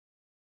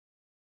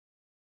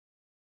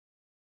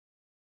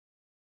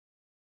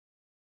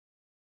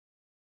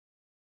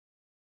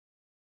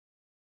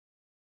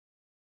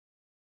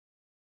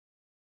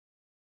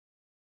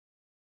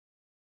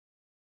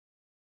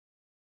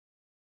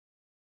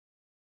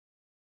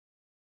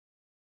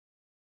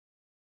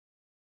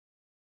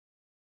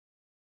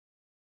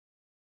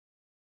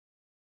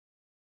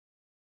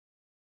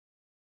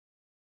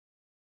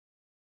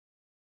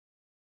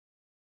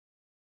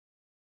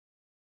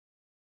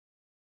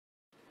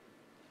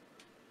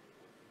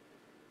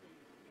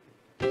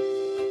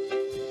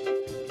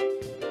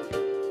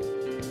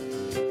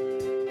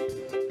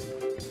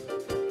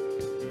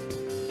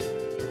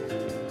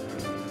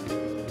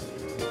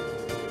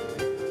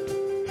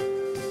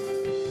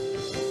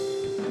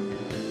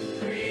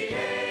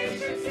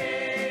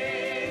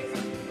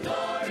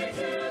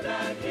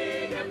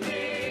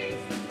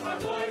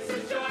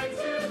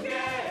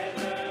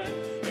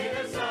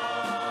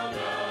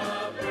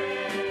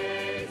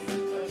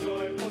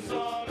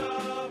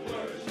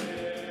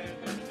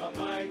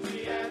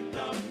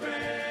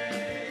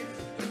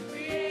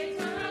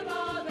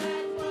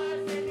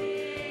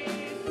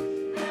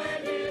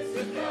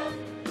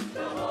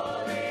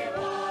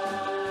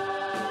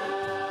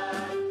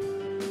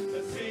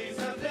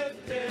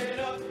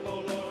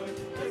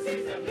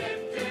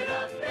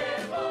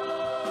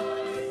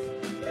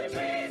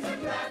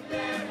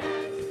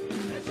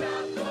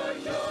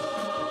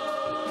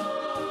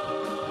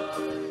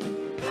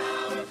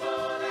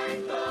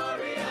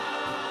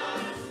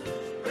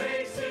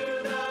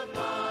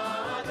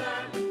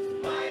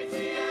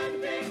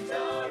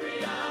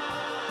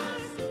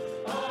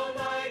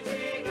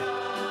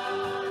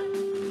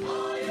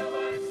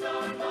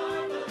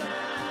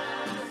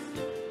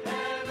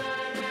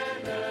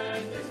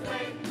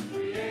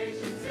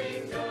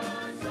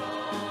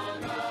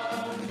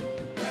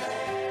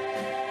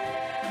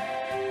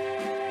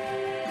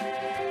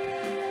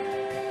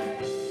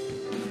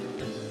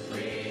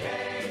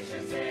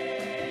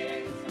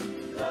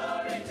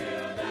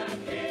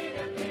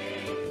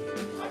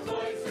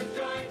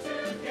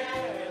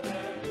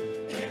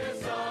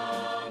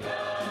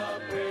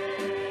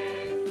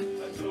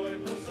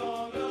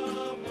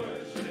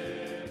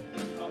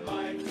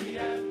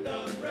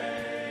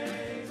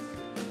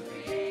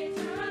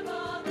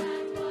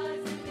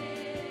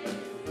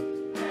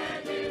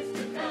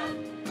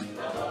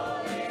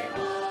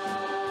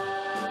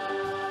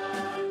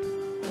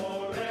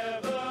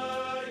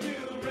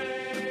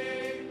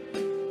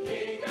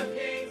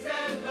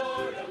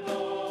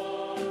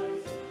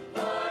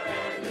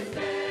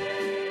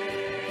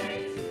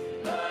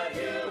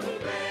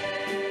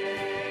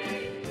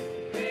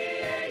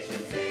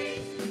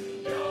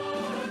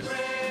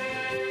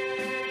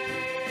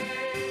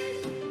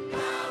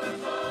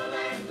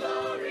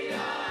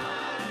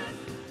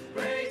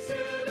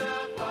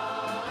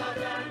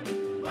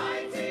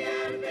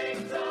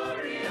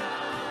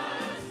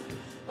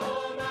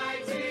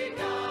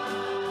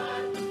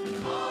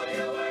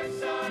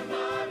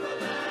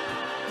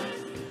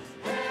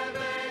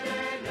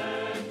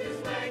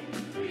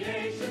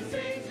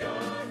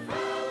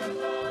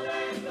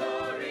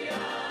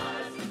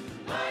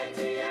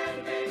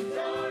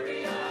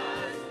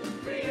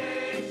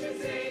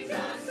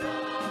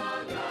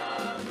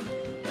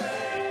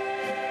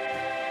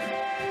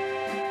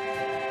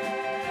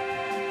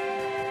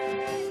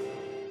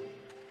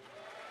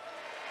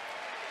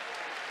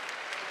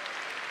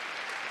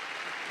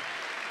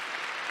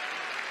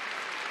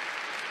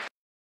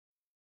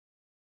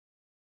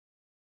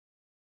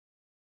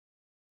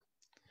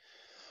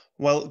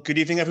Well, good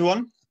evening,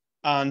 everyone,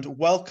 and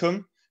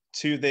welcome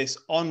to this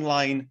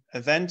online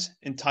event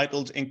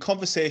entitled In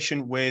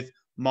Conversation with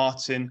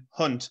Martin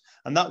Hunt.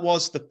 And that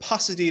was the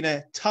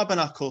Pasadena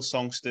Tabernacle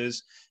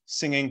Songsters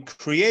singing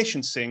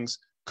Creation Sings,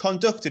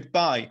 conducted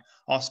by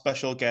our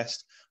special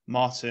guest,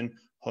 Martin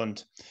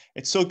Hunt.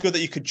 It's so good that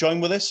you could join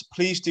with us.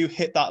 Please do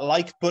hit that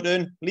like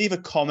button, leave a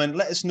comment,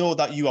 let us know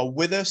that you are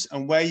with us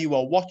and where you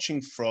are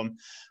watching from,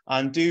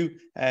 and do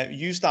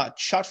use that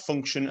chat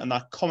function and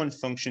that comment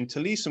function to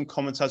leave some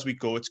comments as we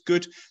go. It's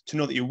good to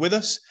know that you're with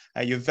us.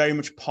 You're very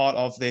much part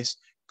of this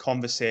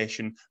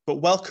conversation. But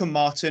welcome,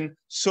 Martin.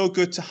 So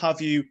good to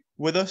have you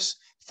with us.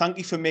 Thank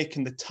you for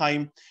making the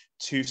time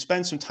to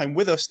spend some time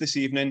with us this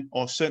evening,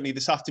 or certainly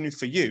this afternoon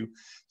for you.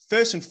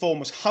 First and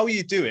foremost, how are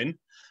you doing?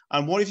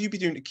 And what have you been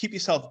doing to keep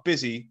yourself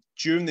busy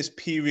during this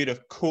period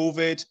of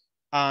COVID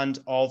and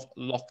of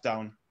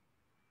lockdown?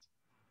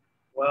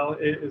 Well,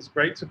 it is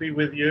great to be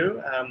with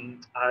you.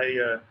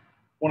 I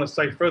want to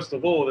say, first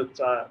of all,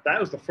 that that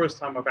was the first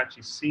time I've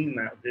actually seen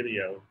that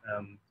video.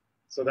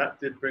 So that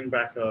did bring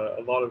back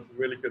a lot of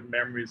really good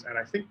memories. And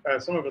I think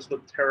some of us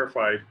looked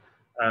terrified,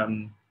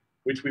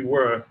 which we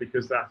were,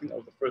 because I think that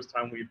was the first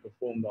time we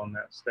performed on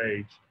that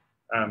stage.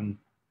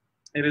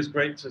 It is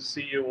great to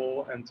see you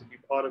all and to be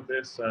part of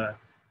this.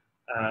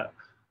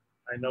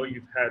 I know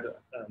you've had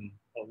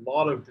a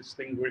lot of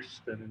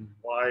distinguished and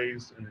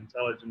wise and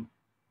intelligent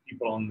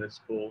people on this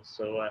call,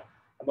 so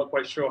I'm not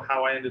quite sure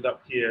how I ended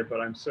up here,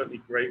 but I'm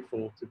certainly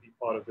grateful to be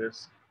part of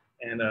this.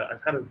 And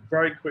I've had a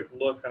very quick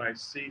look, and I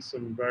see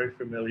some very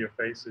familiar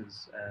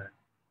faces,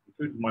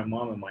 including my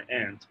mom and my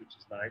aunt, which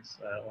is nice,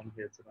 on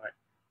here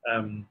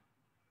tonight.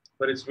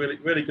 But it's really,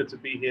 really good to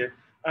be here.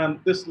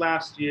 This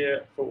last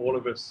year for all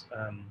of us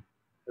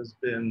has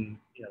been,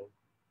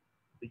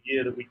 the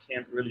year that we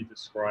can't really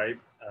describe.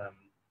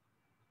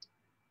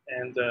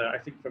 And I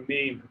think for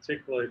me in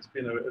particular, it's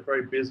been a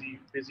very busy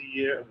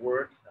year at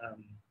work.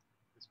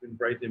 It's been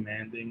very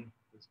demanding.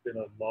 There's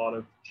been a lot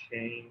of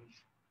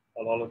change,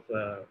 a lot of,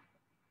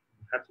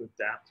 we have to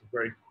adapt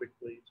very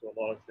quickly to a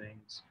lot of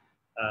things.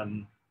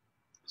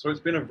 So it's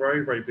been a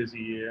very, very busy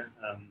year.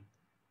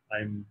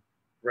 I'm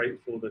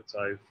grateful that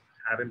I've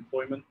had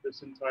employment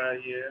this entire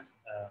year.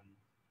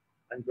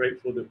 I'm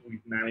grateful that we've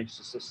managed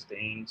to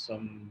sustain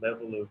some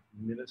level of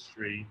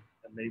ministry,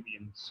 and maybe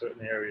in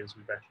certain areas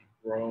we've actually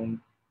grown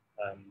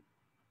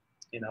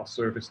in our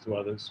service to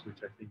others, which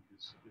I think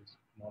is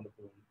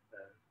wonderful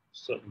and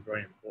certainly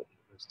very important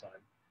at this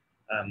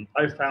time.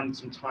 I've found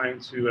some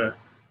time to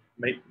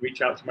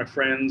reach out to my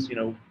friends.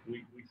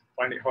 We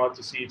find it hard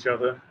to see each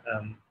other,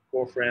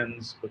 core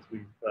friends, but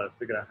we've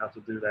figured out how to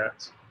do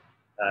that.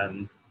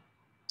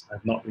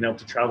 I've not been able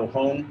to travel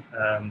home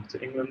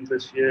to England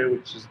this year,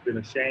 which has been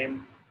a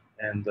shame.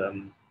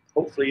 And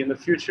hopefully in the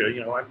future,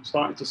 I'm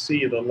starting to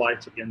see the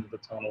light at the end of the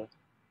tunnel.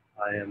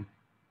 I am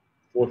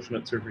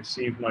fortunate to have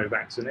received my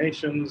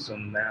vaccinations,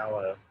 and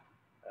now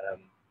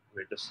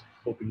we're just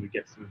hoping we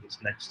get through this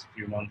next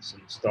few months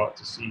and start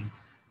to see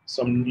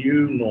some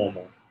new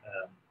normal,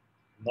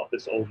 not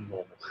this old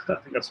normal. I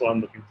think that's what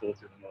I'm looking forward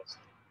to the most.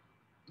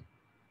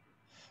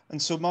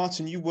 And so,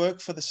 Martin, you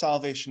work for the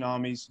Salvation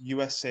Army's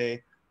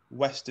USA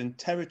Western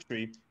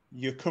Territory.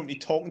 You're currently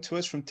talking to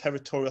us from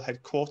Territorial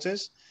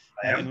headquarters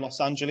in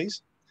Los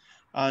Angeles,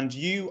 and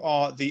you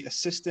are the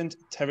Assistant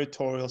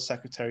Territorial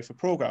Secretary for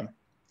Program.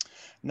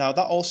 Now,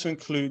 that also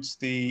includes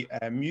the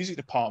music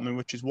department,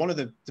 which is one of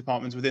the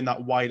departments within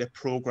that wider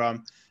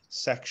program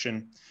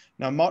section.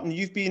 Now, Martin,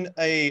 you've been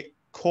a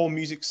core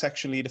music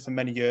section leader for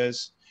many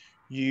years.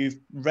 You've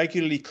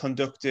regularly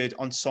conducted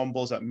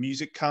ensembles at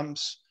music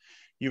camps.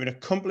 You're an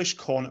accomplished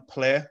cornet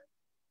player.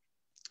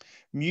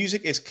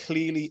 Music is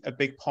clearly a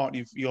big part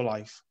of your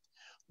life.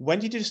 When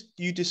did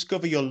you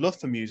discover your love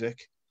for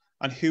music,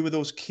 and who were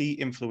those key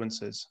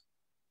influences?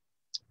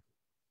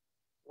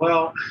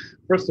 Well,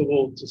 first of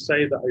all, to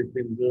say that I've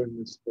been doing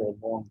this for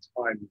a long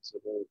time is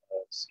a little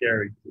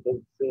scary. It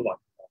doesn't feel like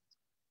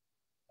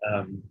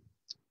that.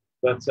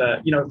 But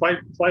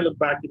if I look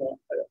back,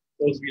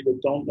 those of you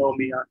that don't know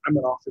me, I'm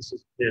an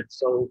officer's kid.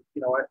 So,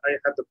 I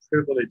had the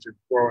privilege of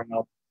growing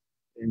up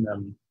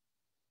in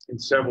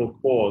several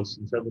corps,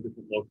 in several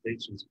different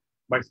locations.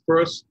 My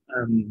first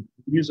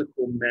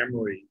musical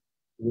memory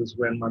was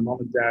when my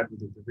mom and dad were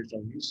the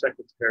divisional youth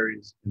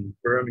secretaries in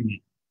Birmingham,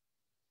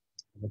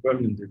 in the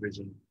Birmingham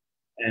division.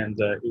 And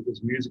it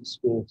was music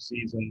school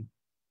season.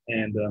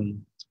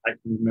 And I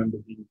can remember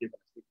being given,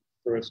 I think,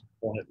 the first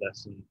cornet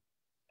lesson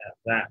at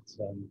that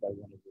by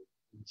one of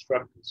the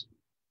instructors.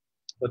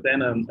 But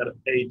then at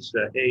age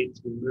 8,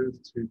 we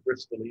moved to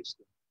Bristol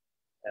Eastern.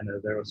 And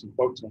there are some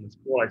folks on this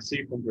call I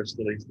see from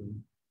Bristol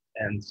Eastern.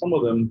 And some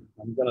of them,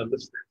 I'm going to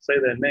say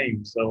their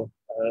names, so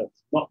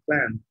it's not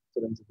planned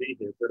for them to be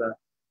here. But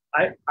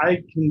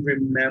I can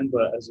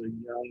remember as a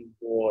young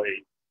boy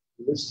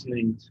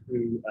listening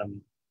to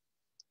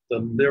the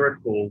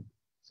lyrical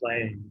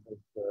playing of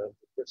the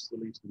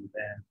Bristol Eastern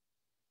Band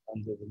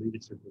under the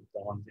leadership of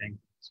Don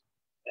Jenkins.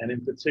 And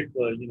in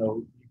particular,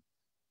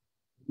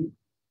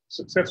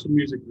 successful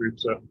music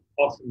groups are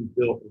often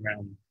built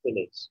around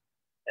pillars.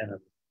 And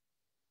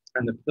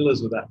And the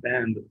pillars of that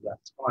band at that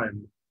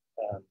time,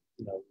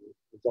 you know,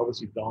 was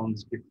obviously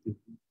Don's gifted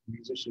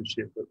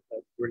musicianship of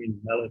bringing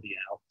melody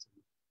out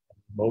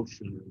and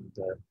emotion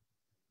and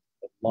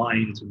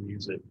line to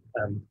music.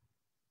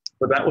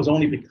 But that was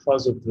only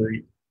because of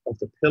the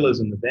pillars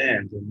in the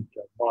band, and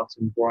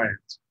Martin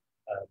Bryant,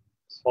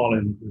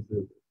 Colin with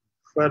the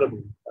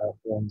incredible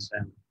horn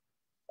sound,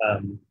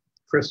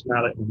 Chris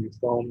Mallett on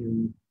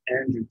euphonium,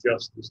 Andrew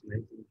Justice,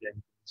 Nathan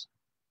Jenkins,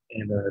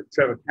 and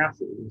Trevor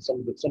Cathell. Some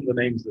of the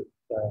names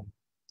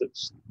that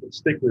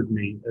stick with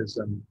me as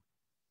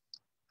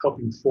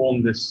helping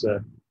form this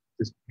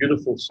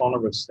beautiful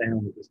sonorous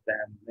sound that this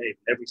band made.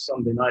 Every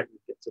Sunday night we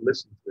get to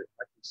listen to it.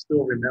 I can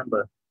still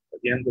remember at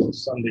the end of the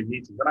Sunday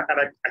meetings, and I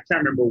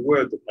can't remember a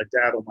word that my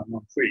dad or my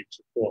mum preached,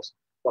 of course,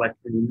 but I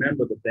can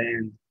remember the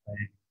band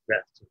playing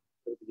Rapture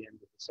at the end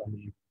of the Sunday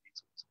evening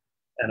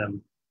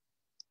meetings,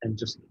 and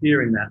just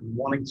hearing that and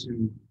wanting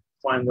to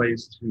find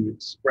ways to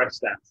express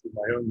that through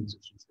my own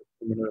musicianship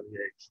from an early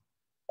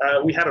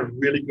age. We had a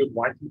really good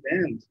wifey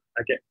band.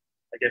 I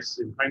guess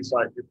in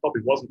hindsight, it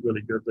probably wasn't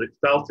really good, but it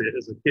felt it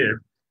as a kid.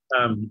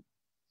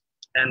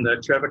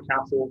 And Trevor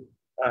Cathell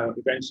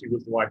eventually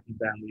was the wifey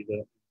band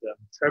leader.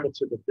 Trevor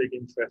took a big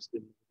interest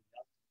in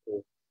young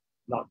people,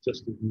 not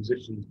just as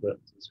musicians, but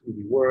as who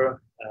we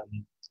were.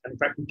 And in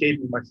fact, he gave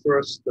me my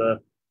first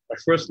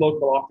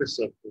local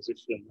officer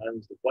position. I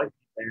was the wifey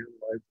band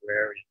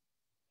librarian,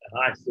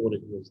 and I thought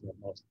it was the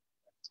most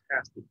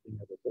fantastic thing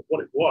ever. But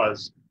what it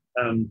was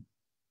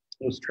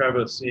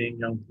Trevor seeing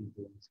young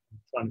people and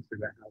trying to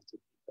figure out how to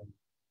keep them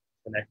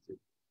connected.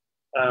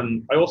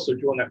 I also,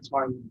 during that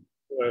time,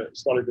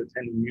 started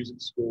attending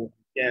music school.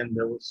 Again,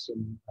 there was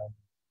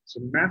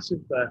some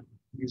massive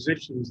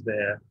musicians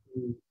there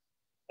who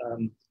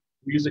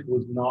music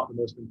was not the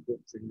most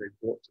important thing they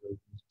brought to those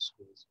music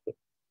schools, but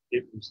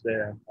it was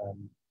their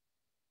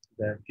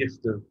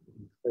gift of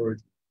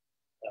encouragement.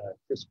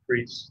 Chris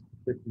Priest,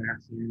 Vic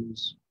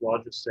Matthews,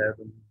 Roger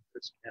Seven,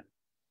 Chris Kennedy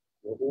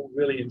were all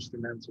really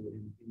instrumental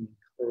in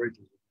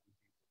encouraging people.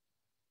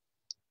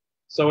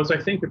 So as I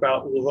think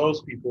about all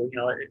those people, you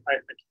know, I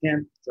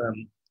can't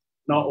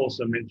not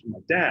also mention my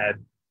dad,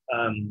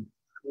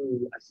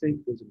 who I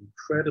think was an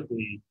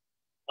incredibly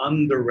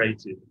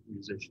underrated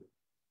musician.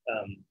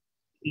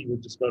 He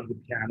would just go to the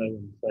piano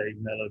and play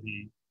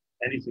melody,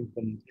 anything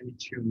from any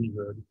tune he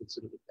heard, he could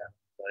sit at the piano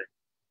and play.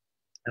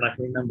 And I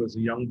can remember as a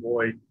young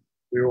boy,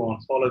 we were on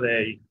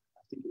holiday.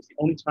 I think it was the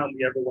only time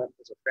we ever went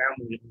as a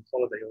family on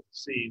holiday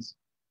overseas.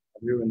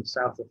 And we were in the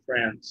south of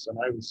France, and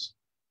I was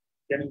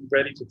getting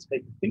ready to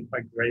take, I think,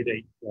 my grade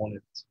 8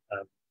 Cornet.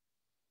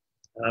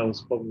 And I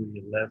was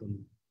probably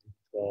 11,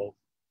 12,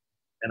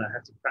 and I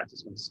had to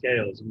practice my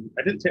scales. And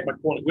I didn't take my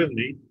Cornet with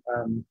me.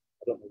 I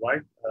don't know why.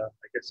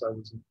 I guess I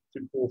was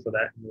too cool for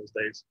that in those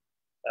days.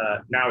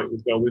 Now it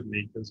would go with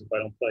me, because if I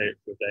don't play it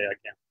for a day, I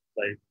can't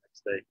play it the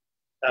next day.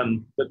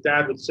 But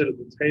Dad would sit at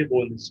the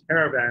table in this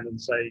caravan and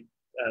say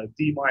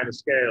D minor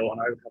scale,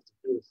 and I would have to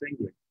do a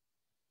fingering.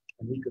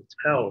 And he could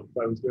tell if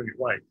I was doing it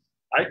right.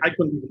 I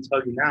couldn't even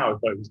tell you now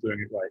if I was doing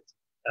it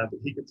right, but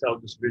he could tell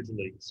just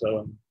visually.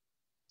 So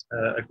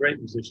a great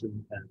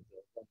musician, and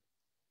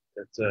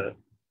that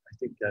I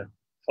think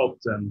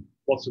helped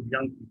lots of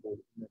young people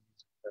in their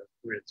music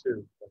career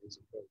too.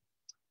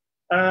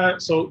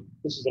 So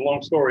this is a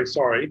long story,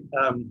 sorry.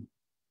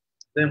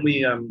 Then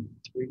we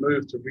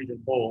moved to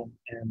Regent Hall,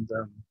 and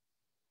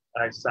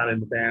I sat in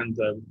the band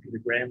with Peter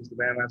Graham as the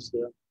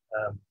bandmaster.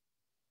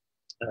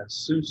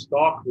 Sue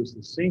Stark was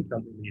the scene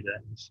company leader,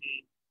 and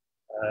she,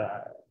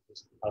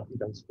 I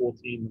think I was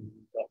 14 when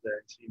we got there,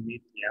 and she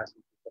immediately asked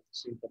me to become the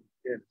scene company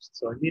pianist.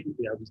 So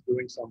immediately I was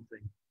doing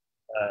something,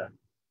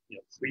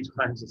 3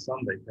 times a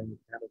Sunday, playing the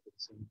piano for the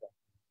scene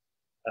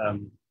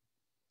company.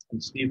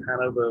 And Steve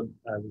Hanover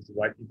was the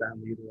wifey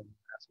band leader and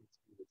asked me to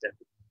be the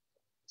deputy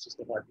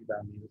assistant wifey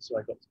band leader. So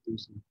I got to do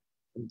some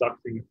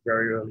conducting at a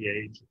very early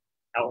age,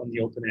 out on the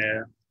open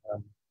air,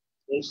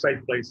 all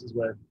safe places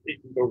where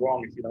it can go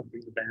wrong if you don't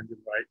bring the band in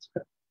right.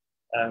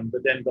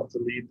 But then got to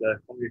lead the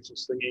congregational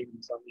singing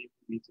in some evening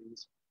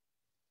meetings.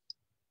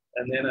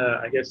 And then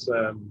I guess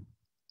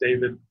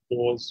David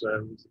Dawes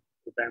was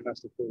the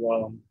bandmaster for a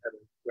while and had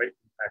a great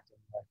impact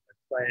on my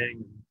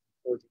playing and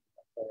encouraging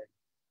my playing,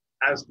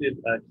 as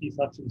did Keith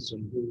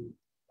Hutchinson, who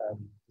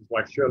his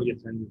wife Shirley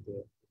attended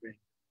the ring.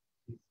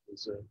 Keith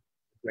was a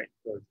great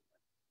encouragement.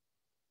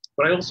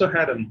 But I also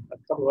had a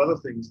couple of other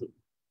things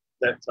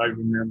that I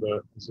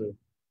remember as a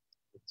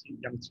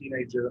young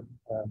teenager.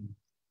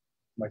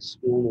 My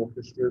school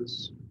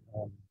orchestras,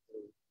 a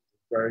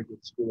very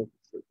good school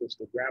orchestra at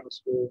Bristol Grammar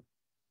School,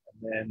 and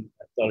then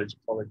at Dulwich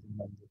College in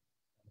London.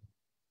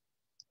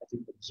 I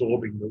think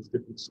absorbing those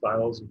different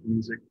styles of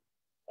music.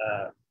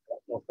 I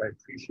don't know if I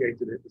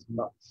appreciated it as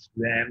much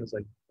then as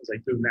I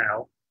do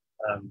now,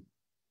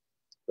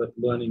 but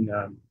learning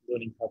how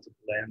to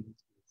blend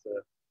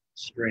with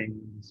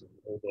strings and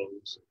all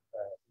those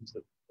things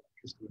that I'm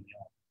interested in the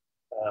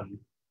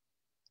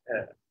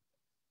art.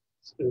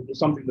 It was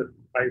something that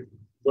I've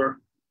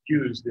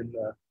used in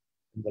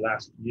the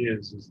last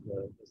years as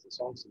the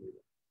songster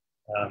leader.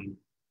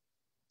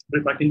 But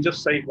if I can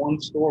just say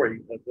one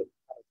story that kind of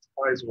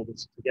ties all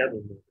this together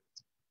a little bit,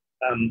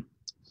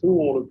 through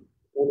all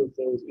of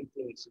those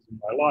influences in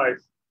my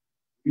life,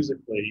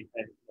 musically,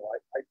 and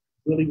I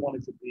really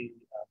wanted to be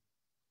a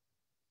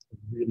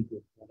really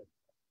good pianist.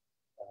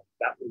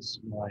 That was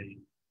I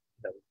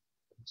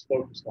was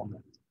focused on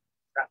that.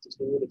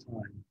 Practiced all the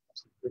time. I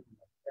was driven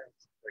my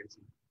parents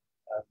crazy.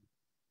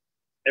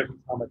 Every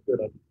time I could,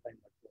 I'd be playing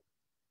my book.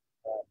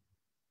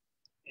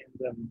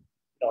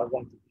 I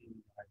wanted to be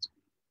in high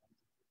school. I wanted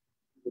to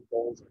do the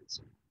goals I'd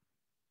set.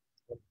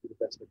 I wanted to do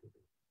the best I could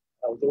do.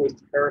 I was always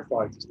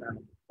terrified to stand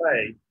up and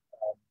play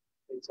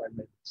in case I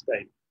made a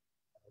mistake.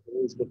 I was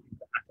always looking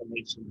for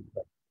affirmation.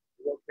 Like,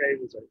 "Are you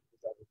okay? Was that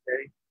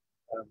okay?"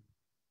 And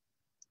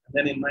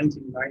then in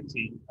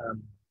 1990, our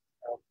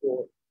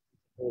court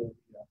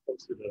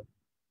hosted a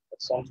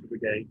Songsters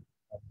brigade,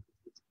 which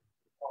was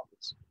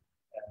Boundless,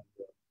 and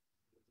the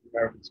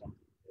American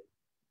Songsters brigade.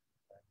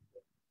 And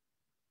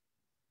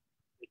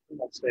they came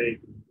on stage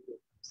and we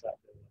sat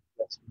there and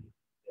blessed me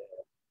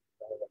there.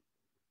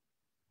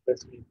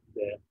 Blessed me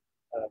there.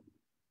 And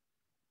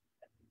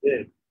we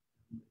did.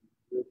 And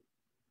we really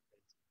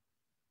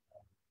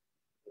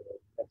the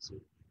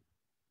message.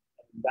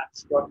 And that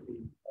struck me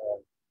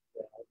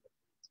when I was 18,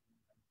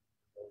 19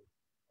 years old.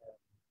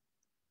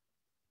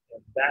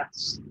 And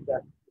that's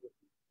that.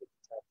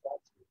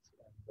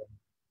 And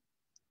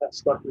that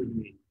stuck with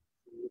me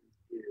for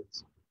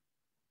years.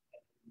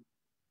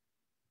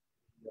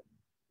 And the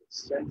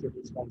sense of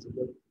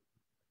responsibility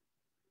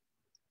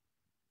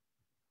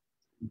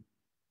to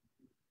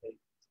take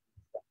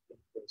that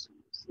person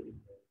sitting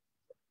there,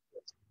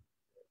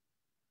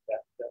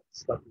 that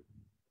stuck with me.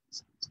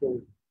 It's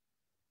still.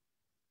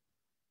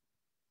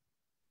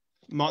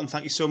 Martin,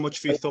 thank you so much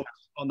for your thoughts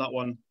on that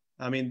one.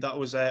 I mean, that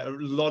was a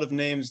lot of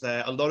names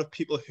there, a lot of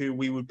people who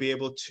we would be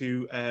able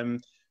to,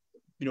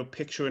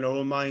 picture in our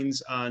own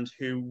minds and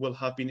who will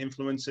have been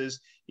influences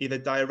either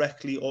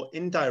directly or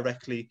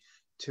indirectly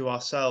to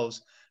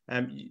ourselves.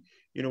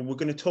 We're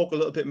going to talk a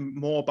little bit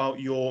more about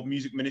your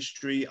music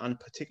ministry and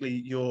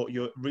particularly your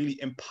really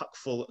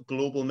impactful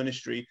global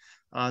ministry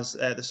as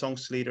the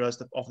songster leader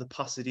of the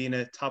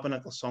Pasadena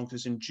Tabernacle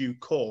Songsters in due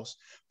course.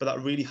 But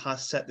that really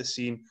has set the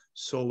scene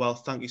so well.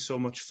 Thank you so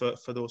much for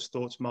those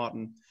thoughts,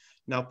 Martin.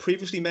 Now,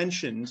 previously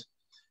mentioned,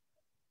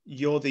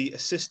 you're the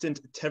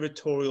Assistant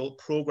Territorial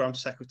Program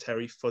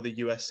Secretary for the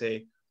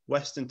USA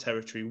Western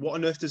Territory. What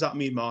on earth does that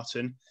mean,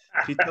 Martin?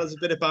 Can you tell us a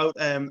bit about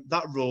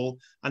that role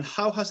and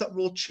how has that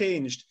role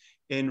changed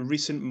in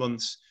recent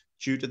months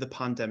due to the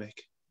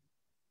pandemic?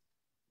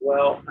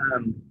 Well,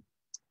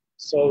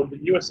 so the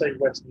USA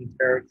Western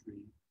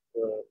Territory,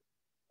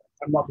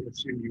 I'm not going to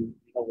assume you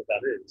know what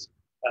that is.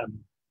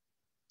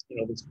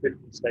 There's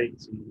 50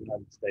 states in the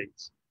United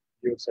States.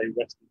 USA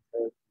Western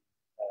Territory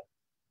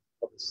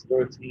covers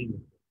 13 of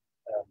them,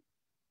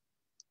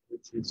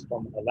 which is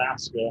from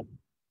Alaska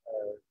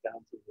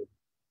down to the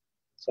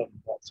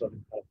southern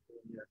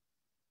California,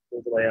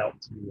 all the way out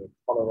to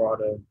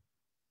Colorado,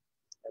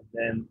 and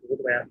then all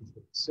the way out into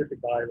the Pacific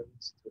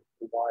Islands to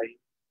Hawaii,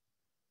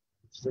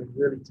 which is a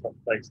really tough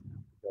place to have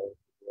to go to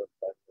work,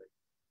 by the way.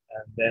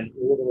 And then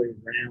all the way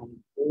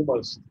around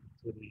almost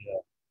to New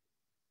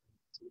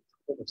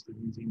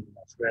Zealand and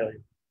Australia,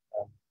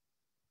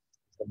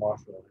 the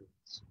Marshall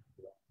Islands.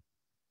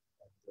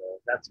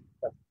 And that's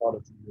part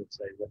of the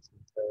USA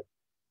Western Territory.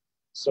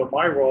 So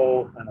my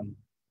role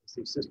as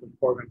the Assistant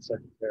Program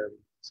Secretary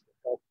is to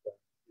help with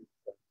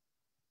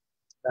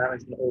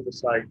management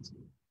oversight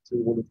to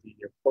all of the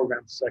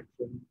program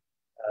section.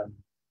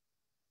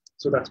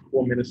 So that's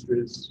core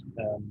ministries,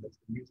 that's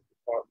the music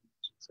department,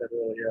 which I said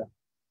earlier,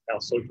 our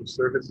social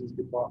services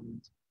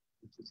department,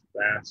 which is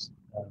vast,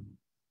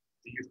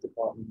 the youth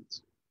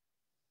department,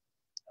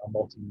 our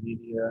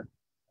multimedia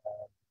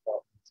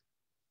department,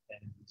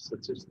 and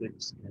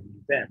statistics and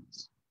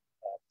events.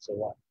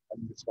 So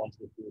I'm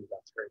responsible for all of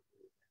our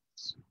territory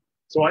events.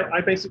 So I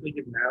basically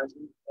give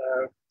management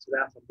to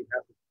that on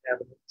behalf of the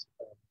cabinet.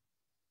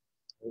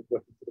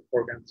 Working for the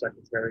program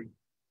secretary,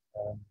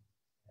 and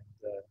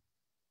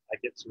I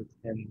get to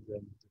attend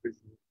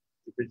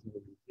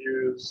divisional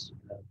reviews,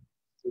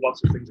 do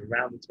lots of things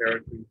around the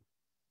territory.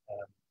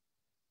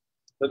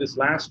 But this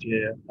last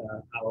year,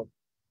 our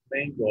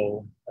main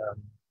goal,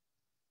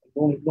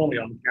 normally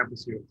on the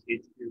campus here at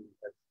THQ, we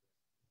had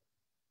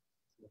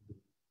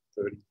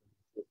 30,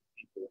 40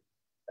 people.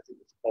 I think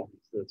it's probably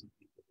 30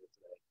 people here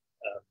today.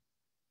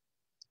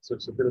 So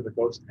it's a bit of a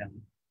ghost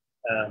town.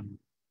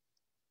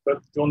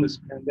 But during this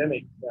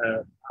pandemic,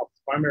 our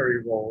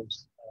primary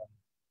roles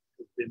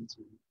have been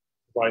to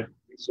provide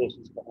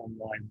resources for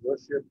online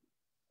worship.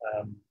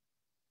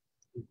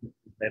 We've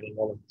made a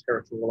lot of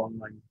territorial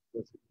online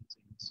worship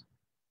meetings.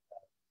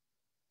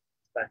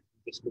 In fact,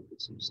 we just looked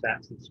at some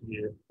stats this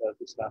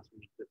last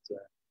week, that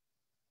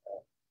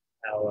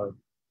our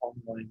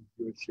online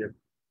viewership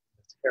in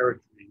the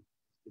territory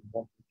has been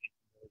 1.8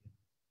 million.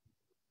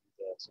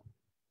 Something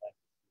like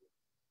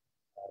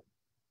that.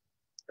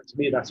 And to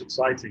me, that's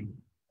exciting.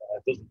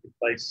 It doesn't take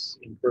place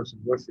in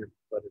person worship,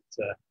 but it's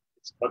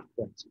touch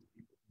points with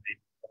people from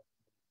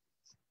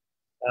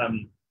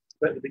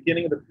But at the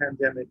beginning of the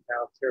pandemic,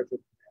 our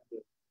territorial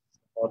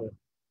commander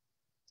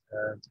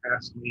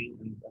tasked me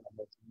and our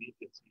multimedia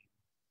team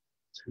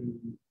to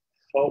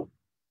help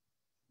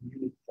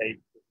communicate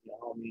with the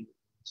army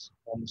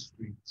on the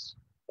streets,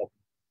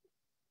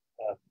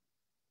 uh,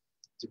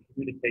 to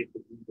communicate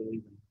that we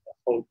believe in a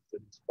hope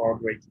that is far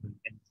greater than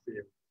any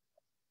fear.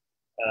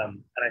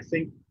 And I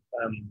think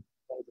one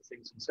of the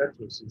things he said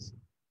to us is,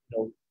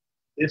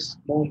 this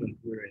moment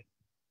we're in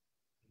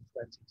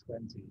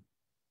 2020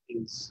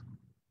 is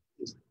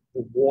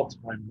the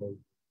wartime mode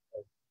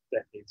of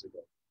decades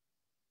ago,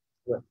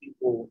 where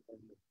people in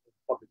the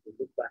public will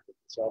look back at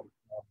the Salvation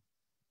Army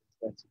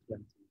in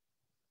 2020,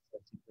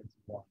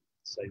 2021, and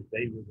say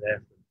they were there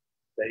for me,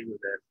 they were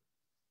there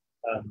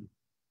for me.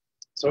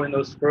 So in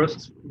those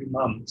first few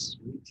months,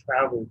 we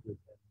traveled with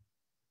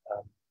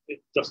them,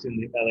 just in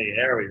the LA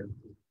area.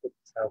 We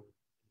couldn't travel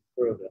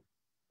further,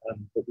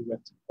 but we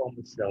went to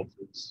homeless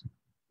shelters,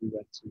 we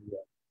went to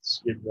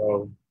Skid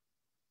Row,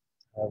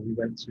 we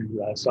went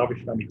to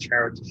Salvation Army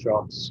charity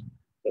shops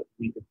that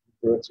we had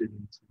converted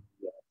into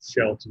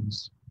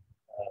shelters.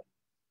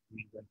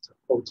 We went to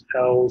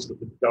hotels that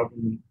the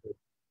government had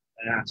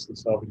asked the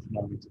Salvation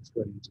Army to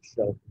turn into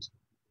shelters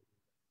for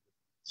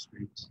the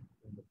streets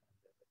in the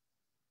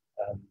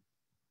pandemic.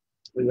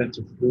 We went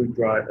to food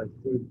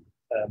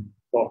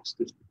box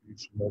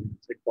distribution, where we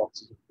take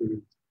boxes of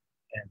food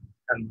and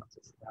hand them out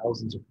to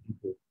thousands of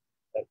people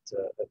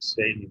at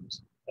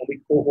stadiums. And we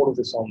caught all of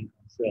this on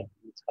film.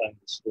 We were telling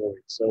the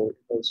story. So in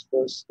those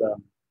first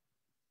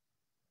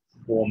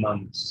 4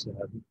 months,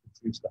 we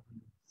produced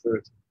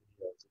 130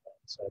 videos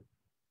alongside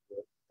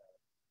the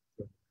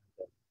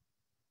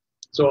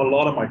So a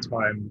lot of my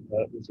time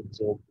was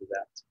absorbed with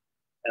that,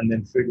 and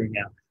then figuring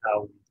out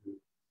how we do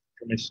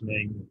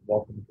commissioning,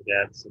 welcome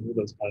cadets, and all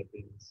those kind of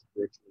things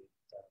virtually,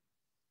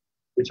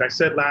 which I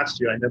said last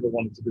year I never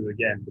wanted to do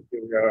again, but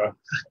here we are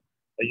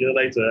a year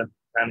later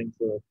planning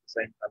for the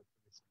same kind of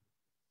commissioning.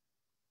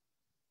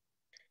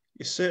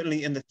 You're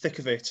certainly in the thick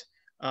of it,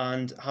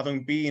 and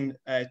having been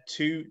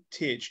to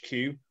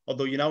THQ,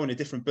 although you're now in a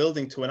different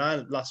building to when I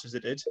last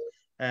visited,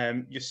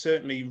 you're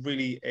certainly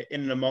really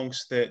in and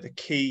amongst the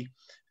key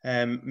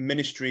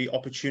ministry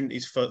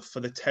opportunities for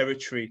the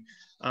territory,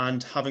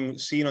 and having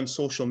seen on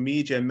social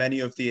media many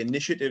of the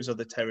initiatives of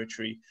the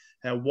territory,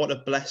 what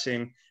a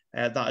blessing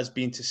that has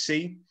been to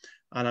see,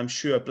 and I'm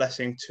sure a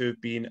blessing to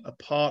have been a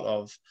part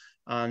of.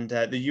 And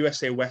the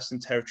USA Western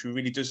Territory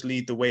really does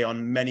lead the way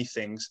on many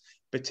things,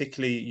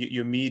 particularly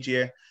your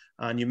media,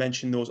 and you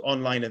mentioned those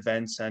online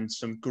events and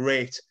some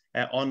great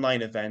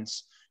online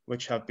events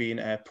which have been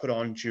put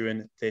on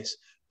during this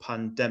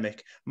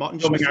pandemic. Martin,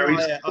 just before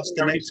I ask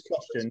the next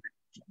question,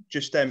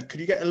 just could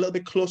you get a little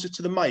bit closer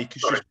to the mic?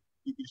 It's just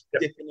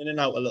dipping in and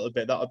out a little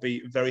bit. That would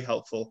be very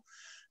helpful.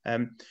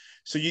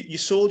 So you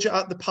soldier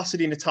at the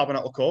Pasadena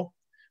Tabernacle Corps.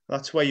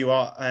 That's where you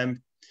are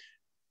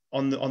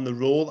on the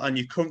role, and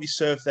you currently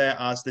serve there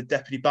as the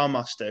deputy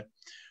bandmaster.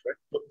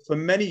 But for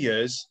many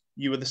years,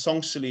 you were the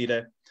songster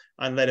leader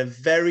and led a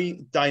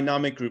very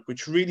dynamic group,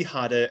 which really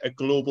had a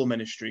global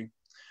ministry.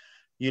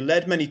 You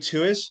led many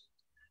tours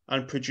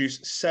and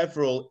produced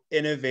several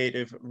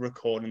innovative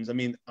recordings. I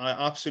mean, I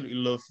absolutely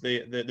love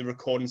the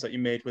recordings that you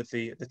made with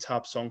the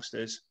Tab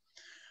Songsters.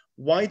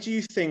 Why do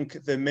you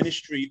think the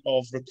ministry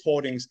of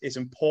recordings is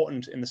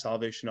important in the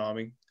Salvation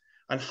Army?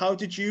 And how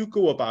did you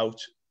go about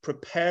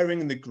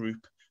preparing the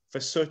group for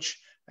such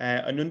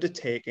an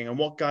undertaking, and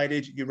what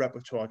guided your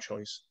repertoire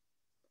choice?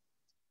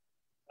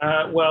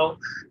 Well,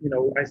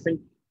 I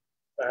think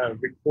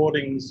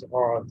recordings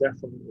are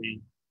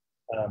definitely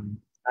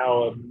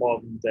our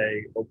modern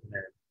day open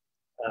air.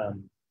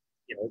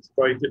 It's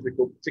very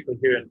difficult, particularly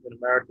here in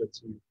America,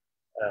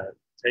 to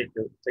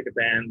take a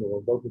band or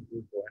a vocal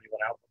group or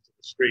anyone out onto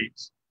the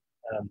streets.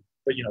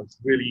 But it's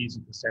really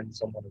easy to send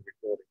someone a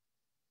recording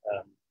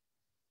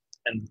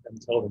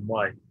and tell them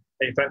why.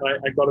 In fact,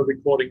 I got a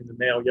recording in the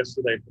mail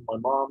yesterday from my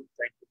mom.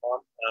 Thank you,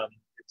 Mom.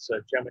 It's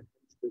Gemma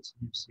Hinchcliffe's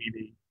new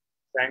CD,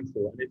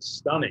 Thankful, and it's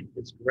stunning.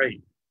 It's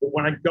great. But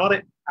when I got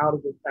it out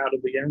of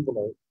the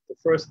envelope, the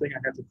first thing I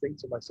had to think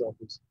to myself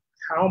was,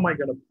 how am I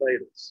going to play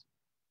this?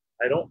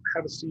 I don't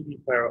have a CD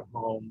player at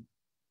home.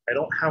 I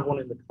don't have one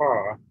in the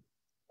car.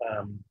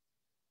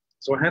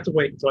 So I had to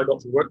wait until I got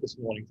to work this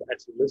morning to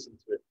actually listen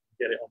to it and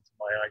get it onto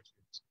my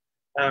iTunes.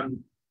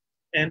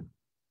 And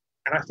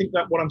I think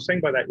that what I'm saying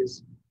by that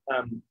is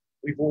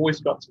we've always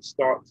got to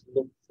start to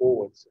look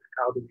forward. So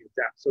how do we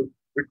adapt? So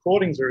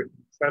recordings are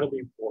incredibly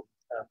important.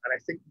 And I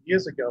think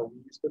years ago,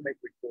 we used to make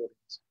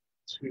recordings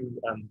to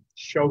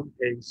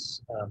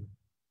showcase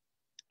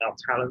our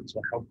talents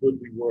or how good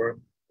we were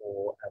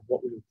or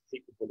what we were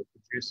capable of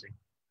producing.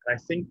 And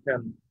I think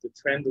the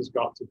trend has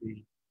got to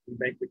be we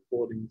make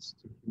recordings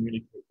to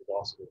communicate the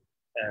gospel.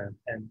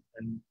 And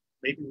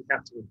maybe we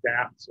have to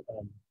adapt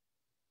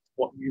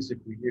what music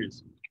we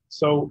use.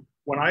 So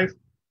when I've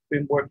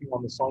been working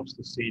on the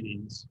Songsters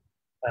CDs,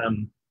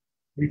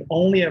 we've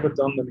only ever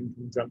done them in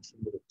conjunction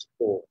with a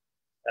tour.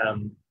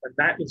 And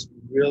that is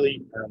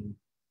really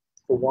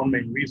for one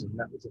main reason,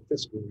 that was a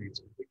fiscal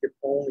reason. We could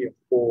only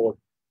afford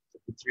to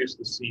produce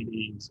the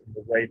CDs in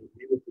the way that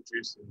we were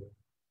producing them,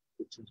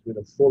 which was with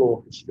a full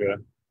orchestra,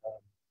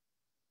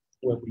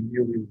 when we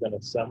knew we were going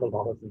to sell a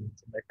lot of them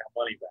to make our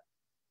money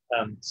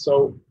back.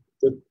 So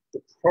the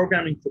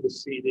programming for the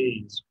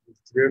CDs was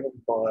driven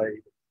by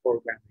the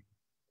programming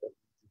that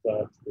we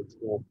developed for the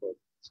tour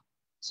programs.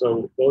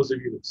 So those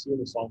of you that seen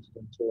the Songsters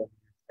on tour in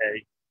the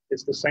UK,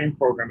 it's the same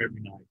program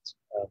every night.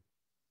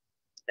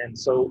 And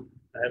so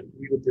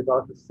we would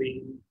develop a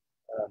theme.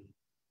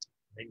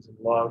 Things in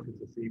Love was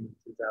the theme in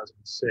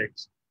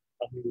 2006.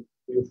 And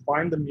we would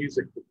find the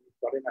music that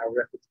we've got in our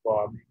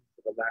repertoire maybe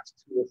for the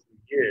last 2 or 3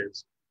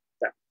 years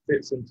that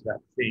fits into that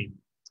theme,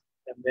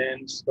 and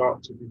then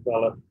start to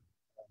develop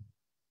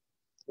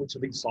which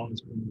of these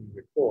songs can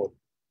we record.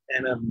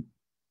 And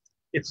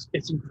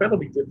it's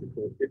incredibly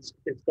difficult. It's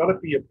got to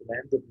be a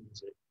blend of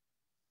music,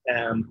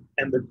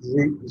 and the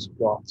group has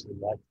got to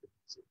like the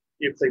music.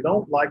 If they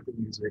don't like the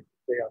music,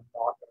 they are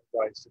not going to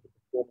rise to the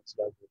performance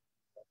level.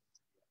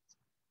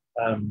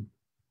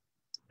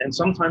 And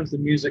sometimes the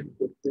music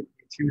that you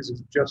choose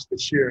is just the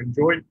sheer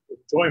enjoyment.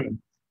 And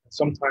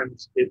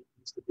sometimes it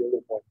needs to be a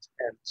little more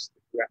intense to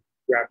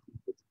grab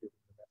people to give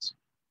them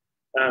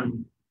the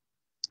message.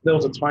 There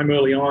was a time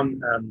early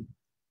on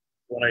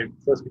when I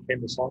first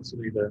became the Songster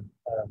leader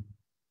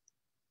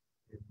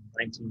in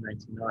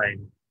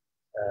 1999.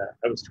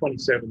 I was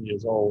 27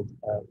 years old,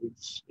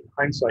 which in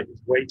hindsight is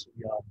way too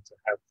young to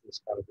have this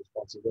kind of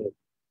responsibility.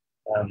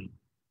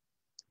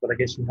 But I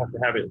guess you have to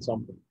have it at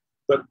some point.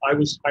 But I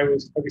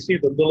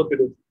received a little bit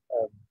of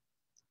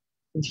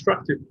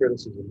constructive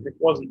criticism. It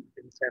wasn't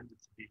intended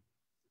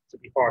to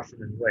be harsh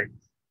in any way,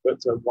 but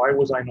why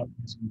was I not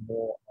using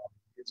more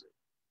music?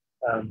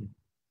 And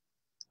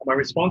my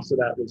response to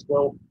that was,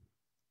 well,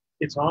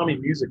 it's army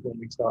music when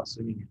we start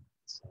singing it.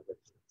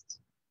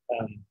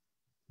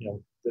 You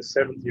know, there's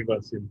 70 of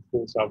us in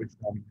full Salvation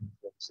Army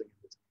uniform singing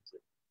this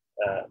music.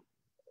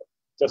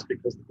 Just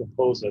because the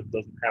composer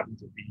doesn't happen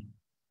to be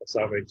a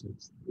Salvation,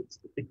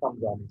 it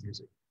becomes army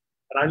music.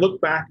 And I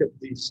look back at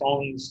the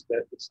songs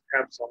that the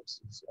Tab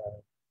Songsters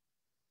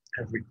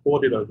have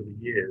recorded over the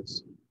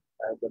years,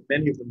 but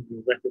many of them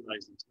you'll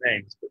recognize these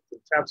names, but the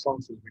Tab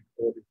Songsters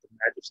recorded The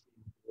Majesty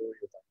and Glory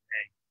of Thy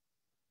Name,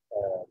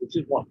 which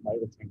is one of my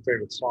all-time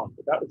favorite songs,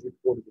 but that was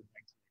recorded in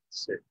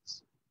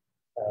 1986.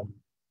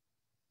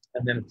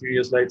 And then a few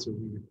years later,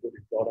 we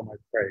recorded God of My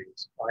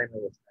Praise, I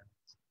Know a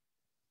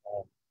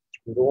Friend,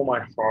 With All My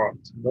Heart,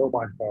 Know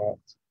My Heart,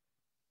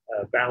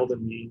 Bow the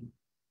Knee,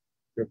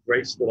 Your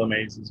Grace Still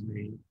Amazes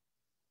Me,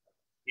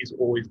 He's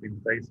Always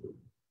Been Faithful.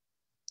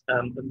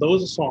 And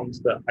those are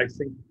songs that I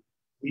think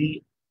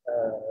the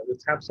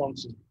Tab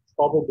Songsters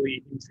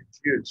probably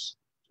introduced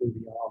to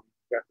the army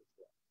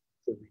repertoire,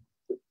 to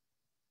the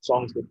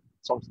songs that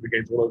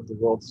brigades all over the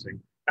world sing.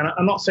 And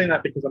I'm not saying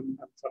that because I'm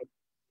trying to be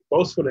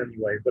boastful in any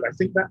way, but I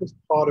think that was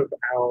part of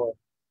our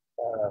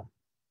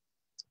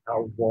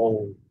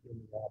role in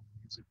the army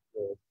music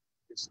world,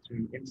 is to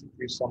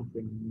introduce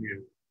something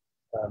new.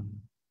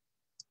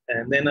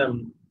 And then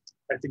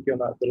I think on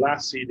the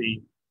last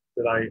CD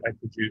that I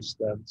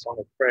produced, Song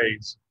of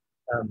Praise,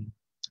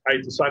 I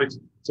decided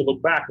to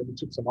look back, and we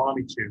took some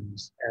army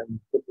tunes and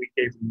we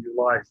gave them new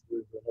life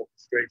with an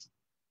orchestration.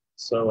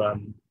 So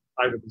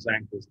Ivor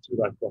Bazanka's To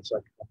Thy Cross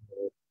I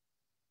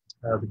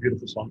Come, the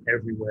beautiful song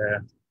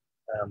Everywhere,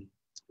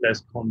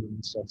 Les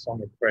Condon's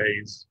Song of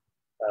Praise.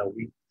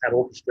 We had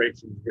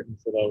orchestrations written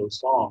for those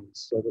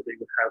songs so that they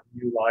would have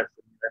new life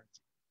and new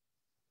energy.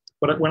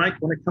 But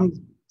when it comes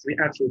to the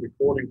actual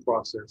recording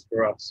process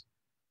for us,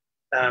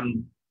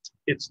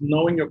 it's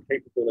knowing your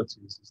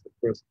capabilities is the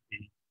first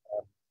key.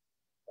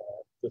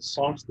 The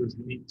songsters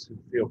need to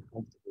feel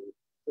comfortable.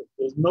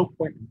 There's no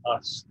point in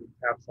us, the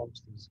Tab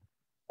Songsters,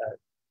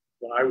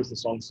 when I was the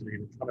songster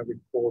leader, trying to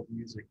record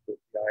music that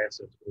the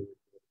ISS will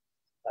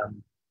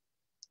record.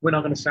 We're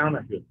not going to sound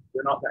that good.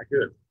 We're not that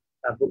good.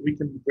 But we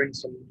can bring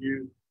some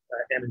new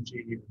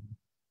energy and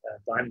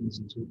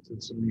dynamism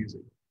to some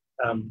music.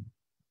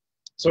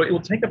 So it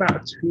will take about a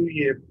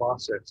 2-year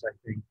process, I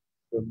think,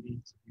 for me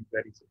to be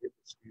ready to hit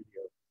the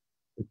studio.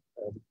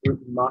 The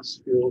group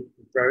must feel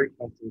very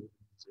comfortable with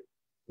music.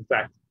 In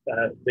fact,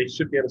 they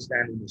should be able to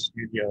stand in the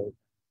studio and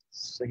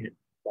sing it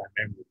by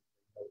memory.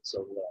 They know it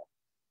so well.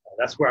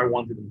 That's where I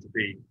wanted them to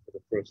be for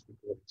the first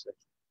recording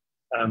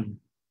session.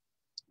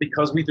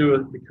 Because we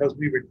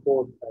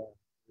record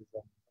with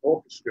an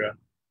orchestra,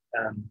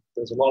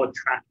 there's a lot of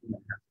tracking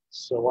that happens.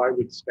 So I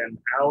would spend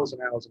hours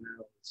and hours and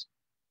hours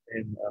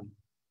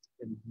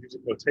in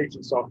music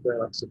notation software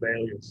like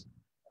Sibelius,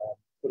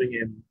 putting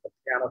in a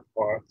piano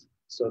part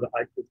so that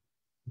I could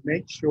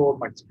make sure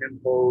my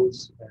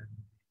tempos and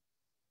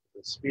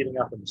the speeding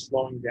up and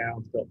slowing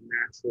down felt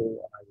natural,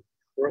 and I would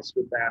chorus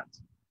with that.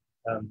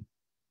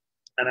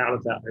 And out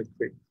of that, I'd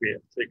create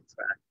a click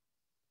track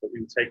that we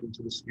would take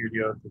into the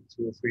studio for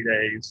 2 or 3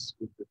 days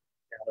with the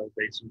piano,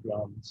 bass, and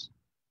drums.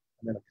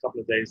 And then a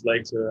couple of days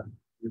later,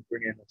 we'd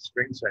bring in a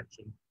string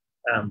section.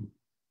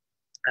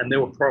 And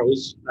there were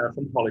pros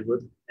from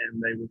Hollywood,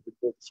 and they would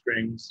record the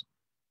strings,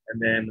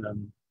 and then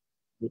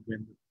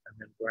woodwind, and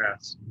then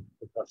brass and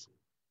percussion.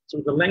 So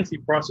it was a lengthy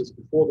process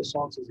before the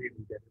songsters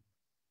even get it.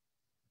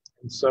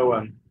 And so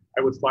I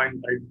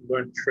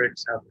learned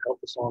tricks how to help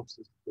the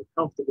songsters feel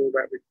comfortable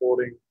about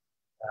recording,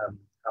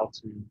 how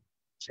to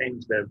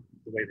change the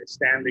way they're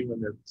standing when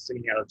they're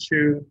singing out of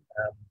tune,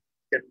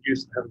 getting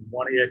used to having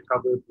one ear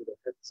covered with a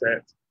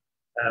headset.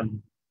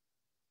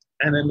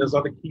 And then there's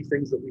other key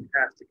things that we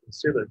have to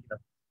consider.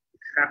 You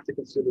have to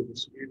consider the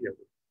studio.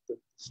 The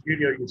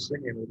studio you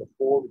sing in, or the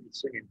hall that you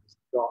sing in, has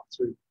got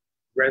to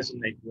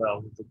resonate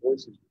well with the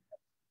voices you have.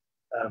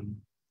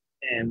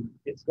 And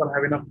it's got to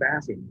have enough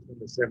bathrooms in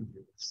the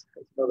 70s. It's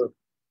another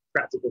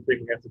practical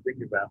thing we have to think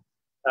about.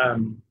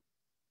 And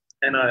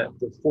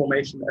the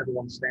formation that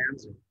everyone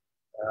stands in,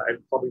 I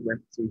probably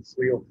went through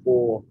 3 or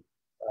 4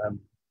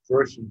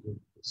 versions of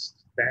the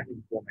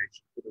standing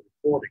formation for the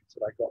recording,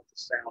 so I got the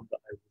sound that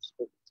I was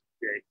hoping to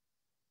create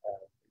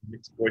in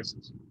mixed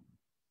voices.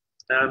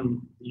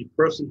 The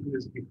person who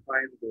is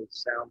behind the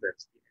sound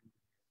desk,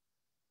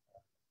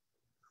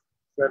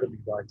 incredibly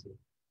vital.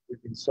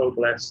 We've been so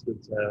blessed that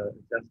a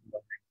gentleman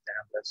named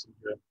Dan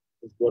Lessinger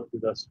has worked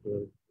with us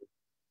for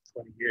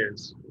 20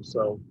 years or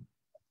so,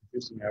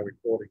 producing our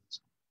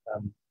recordings.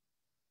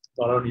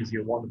 Not only is he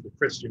a wonderful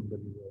Christian, but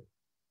he's an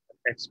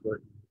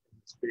expert in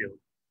this field.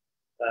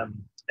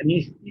 And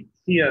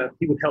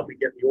he would help me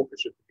get the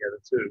orchestra together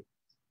too.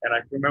 And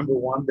I can remember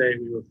one day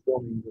we were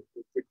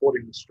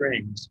recording the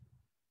strings,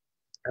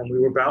 and we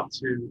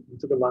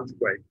took a lunch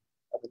break.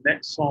 And the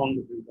next song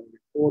that we were going to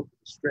record for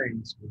the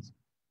strings was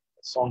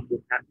a song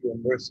called At Your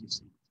Mercy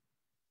Seat.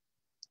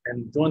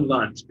 And during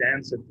lunch,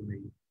 Dan said to me,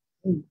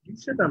 hey,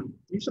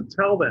 you should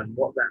tell them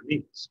what that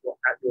means, what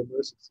At Your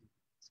Mercy Seat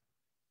means.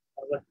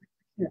 I was like,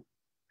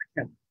 I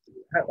can't do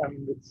that. I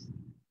mean,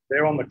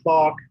 they're on the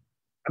clock.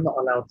 I'm not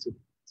allowed to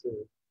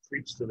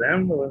preach to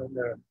them when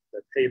they're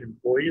paid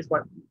employees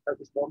like at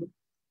this moment.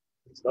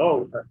 He said,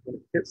 when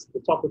it hits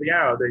the top of the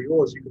hour, they're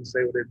yours. You can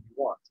say whatever you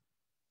want.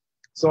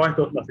 So I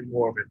thought nothing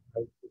more of it. I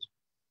was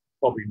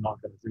probably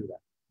not going to do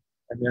that.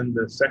 And then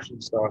the session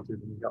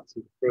started, and we got to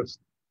the first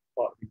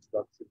part of the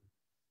introduction.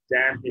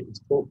 Dan hit his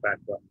talkback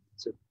button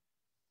and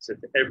said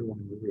to everyone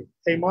in the room,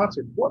 hey,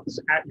 Martin, what does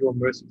At Your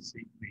Mercy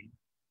Seat mean?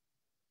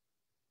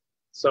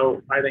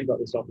 So I then got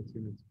this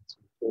opportunity to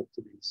talk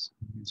to these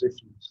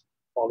musicians,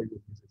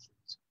 Hollywood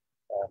musicians,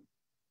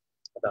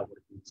 about what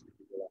it means to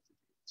be allowed to do.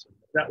 So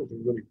that was a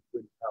really,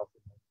 really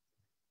powerful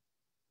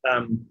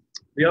moment.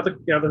 The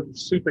other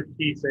super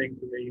key thing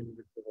for me in the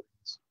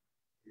recordings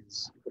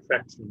is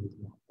perfection is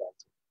not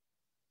vital.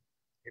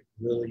 It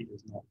really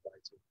is not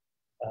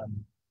vital.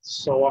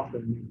 So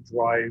often we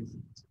drive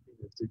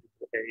in a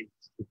digital age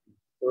to be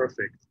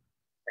perfect,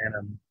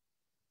 and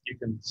you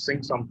can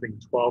sing something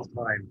 12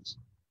 times,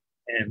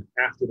 and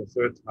after the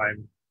 3rd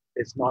time,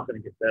 it's not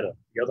going to get better.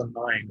 The other 9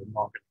 are not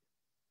going to.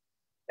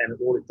 And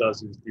all it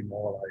does is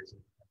demoralize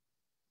and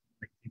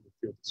make people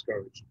feel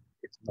discouraged.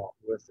 It's not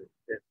worth it.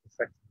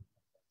 Perfection is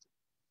not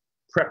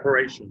vital.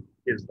 Preparation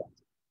is vital.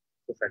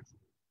 Perfection.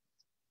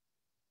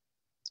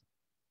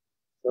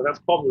 So that's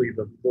probably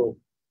the little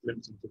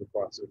glimpse into the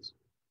process.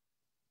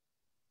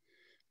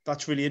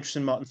 That's really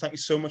interesting, Martin. Thank you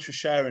so much for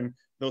sharing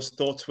those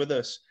thoughts with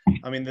us.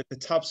 I mean, the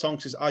Tab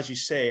Songsters, as you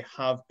say,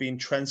 have been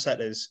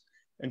trendsetters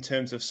in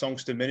terms of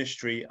songster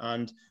ministry,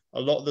 and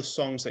a lot of the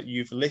songs that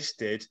you've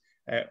listed,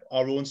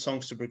 our own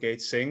Songster Brigade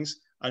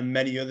sings, and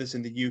many others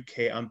in the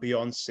UK and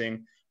beyond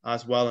sing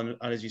as well. And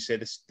as you say,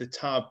 the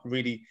Tab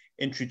really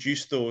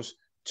introduced those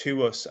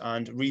to us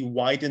and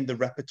re-widened the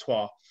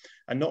repertoire.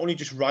 And not only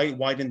just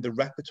widened the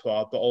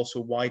repertoire, but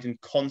also widened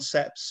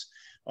concepts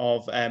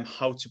of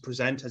how to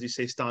present, as you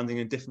say, standing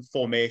in different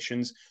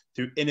formations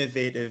through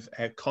innovative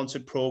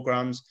concert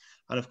programs.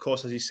 And of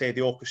course, as you say,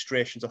 the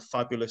orchestrations are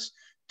fabulous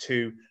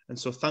too. And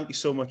so thank you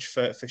so much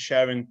for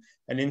sharing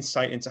an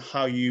insight into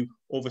how you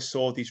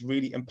oversaw these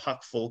really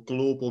impactful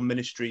global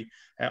ministry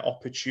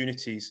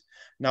opportunities.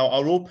 Now,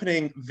 our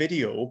opening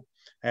video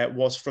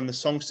was from the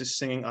songsters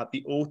singing at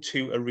the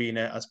O2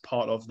 Arena as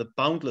part of the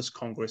Boundless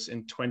Congress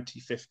in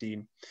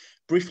 2015.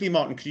 Briefly,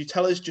 Martin, could you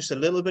tell us just a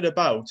little bit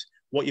about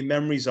what your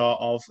memories are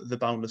of the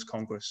Boundless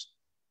Congress?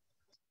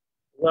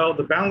 Well,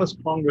 the Boundless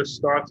Congress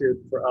started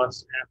for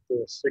us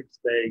after a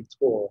 6-day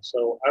tour.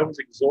 So I was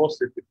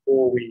exhausted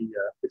before we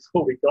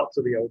got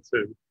to the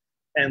O2.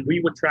 And we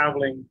were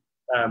traveling,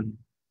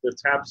 the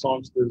Tab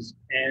Songsters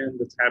and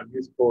the Tab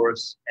Youth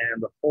Chorus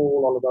and a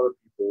whole lot of other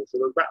people. So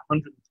there were about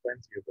 120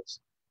 of us.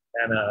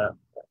 And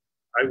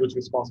I was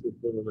responsible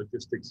for the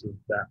logistics of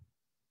that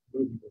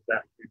movement of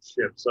that huge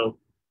ship. So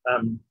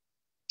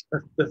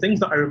the things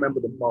that I remember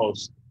the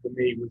most for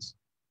me was,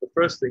 the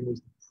first thing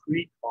was the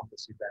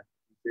pre-congress event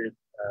we did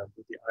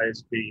with the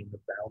ISB in the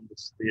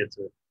Boundless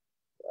Theatre,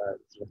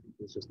 which I think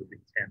was just a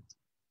big tent.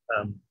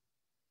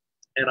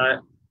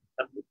 And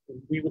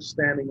we were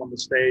standing on the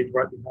stage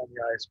right behind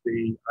the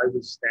ISB. I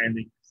was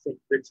standing, I think,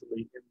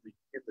 literally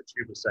in the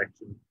tuba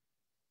section,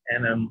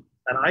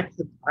 and I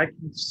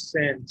could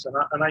sense,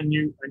 and I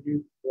knew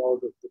all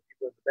the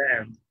people in the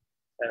band,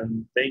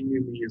 and they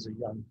knew me as a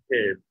young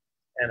kid,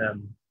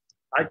 and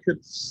I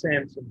could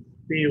sense and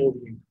feel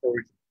the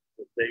encouragement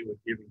that they were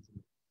giving to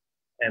me.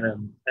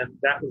 And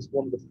that was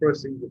one of the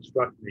first things that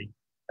struck me.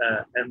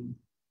 And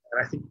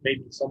I think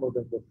maybe some of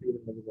them were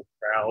feeling a little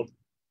proud,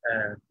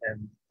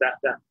 and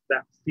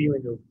that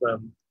feeling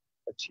of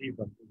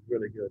achievement was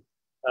really good.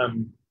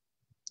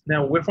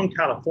 Now we're from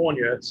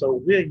California,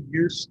 so we're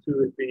used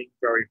to it being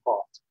very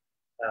hot.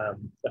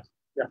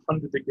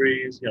 100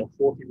 degrees,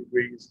 40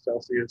 degrees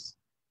Celsius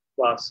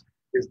plus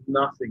is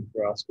nothing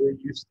for us. We're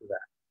used to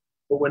that,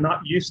 but we're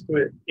not used to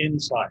it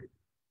inside.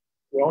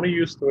 We're only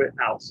used to it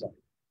outside.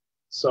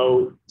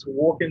 So to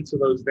walk into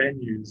those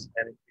venues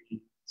and it be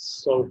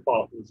so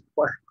hot was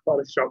quite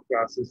a shock to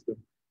our system.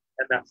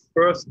 And that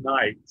first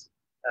night,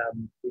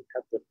 we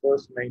had the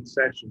first main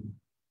session,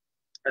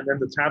 and then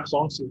the Tab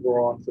Songsters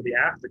were on for the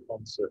after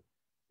concert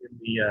in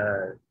the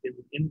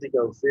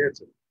Indigo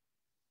Theater,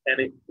 and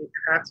it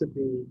had to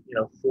be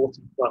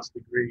 40 plus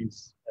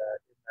degrees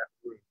in that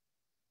room,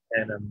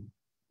 and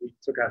we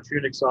took our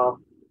tunics off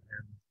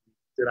and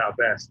did our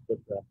best, but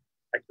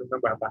I can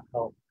remember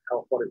how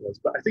hot it was.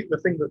 But I think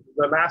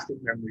the lasting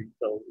memory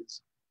though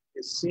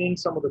is seeing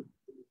some of the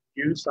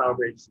new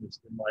Salvationists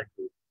in my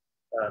group,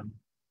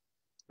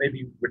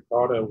 maybe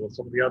Ricardo or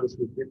some of the others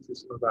who've been through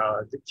some of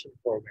our addiction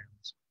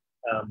programs,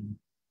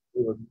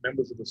 who were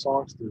members of the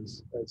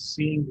Songsters,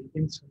 seeing the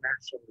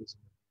internationalism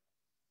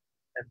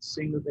and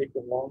seeing that they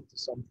belong to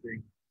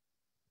something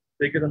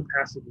bigger than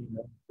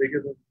Pasadena,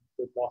 bigger than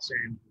Los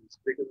Angeles,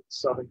 bigger than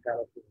Southern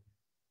California,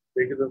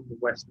 bigger than the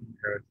Western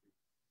Territory,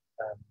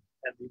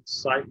 and the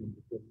excitement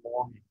of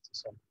belonging to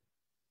something.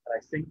 And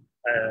I think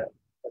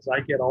as I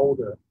get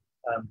older,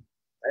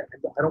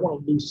 I don't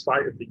want to lose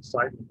sight of the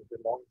excitement of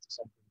belonging to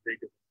something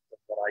bigger than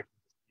what I can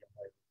just be on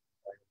my own.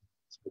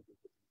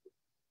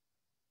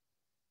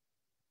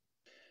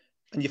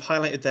 And you've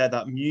highlighted there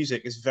that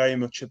music is very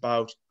much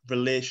about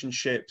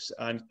relationships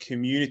and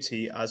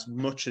community as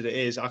much as it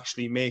is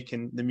actually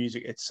making the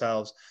music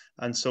itself.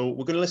 And so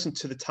we're going to listen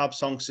to the Tab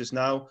Songsters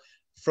now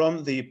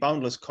from the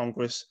Boundless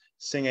Congress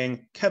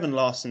singing Kevin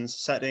Larson's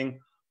setting,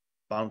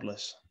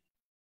 Boundless.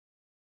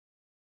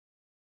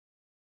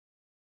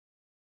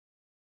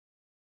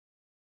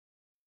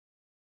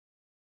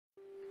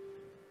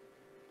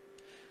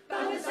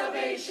 Boundless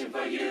salvation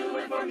for you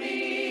and for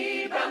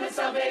me. Boundless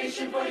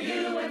salvation for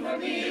you and for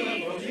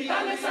me.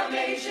 Boundless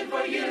salvation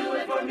for you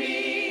and for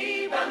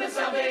me. Boundless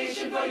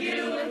salvation for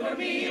you and for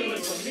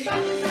me.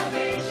 Boundless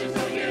salvation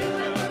for you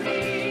and for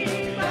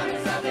me.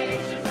 Boundless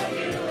salvation for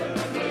you and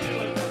for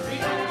me.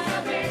 Boundless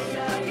salvation for you and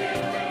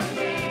for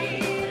me.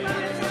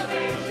 Boundless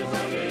salvation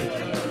for you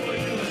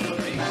and for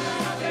me.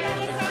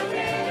 Boundless salvation for you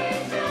and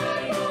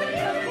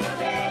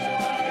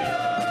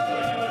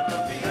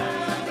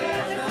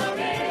for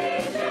me.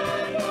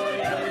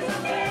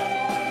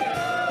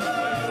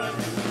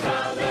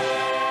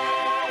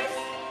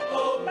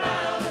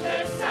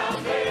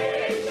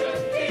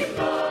 Salvation,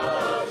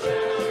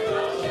 devotion,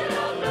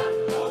 of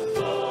love,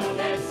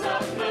 fullness of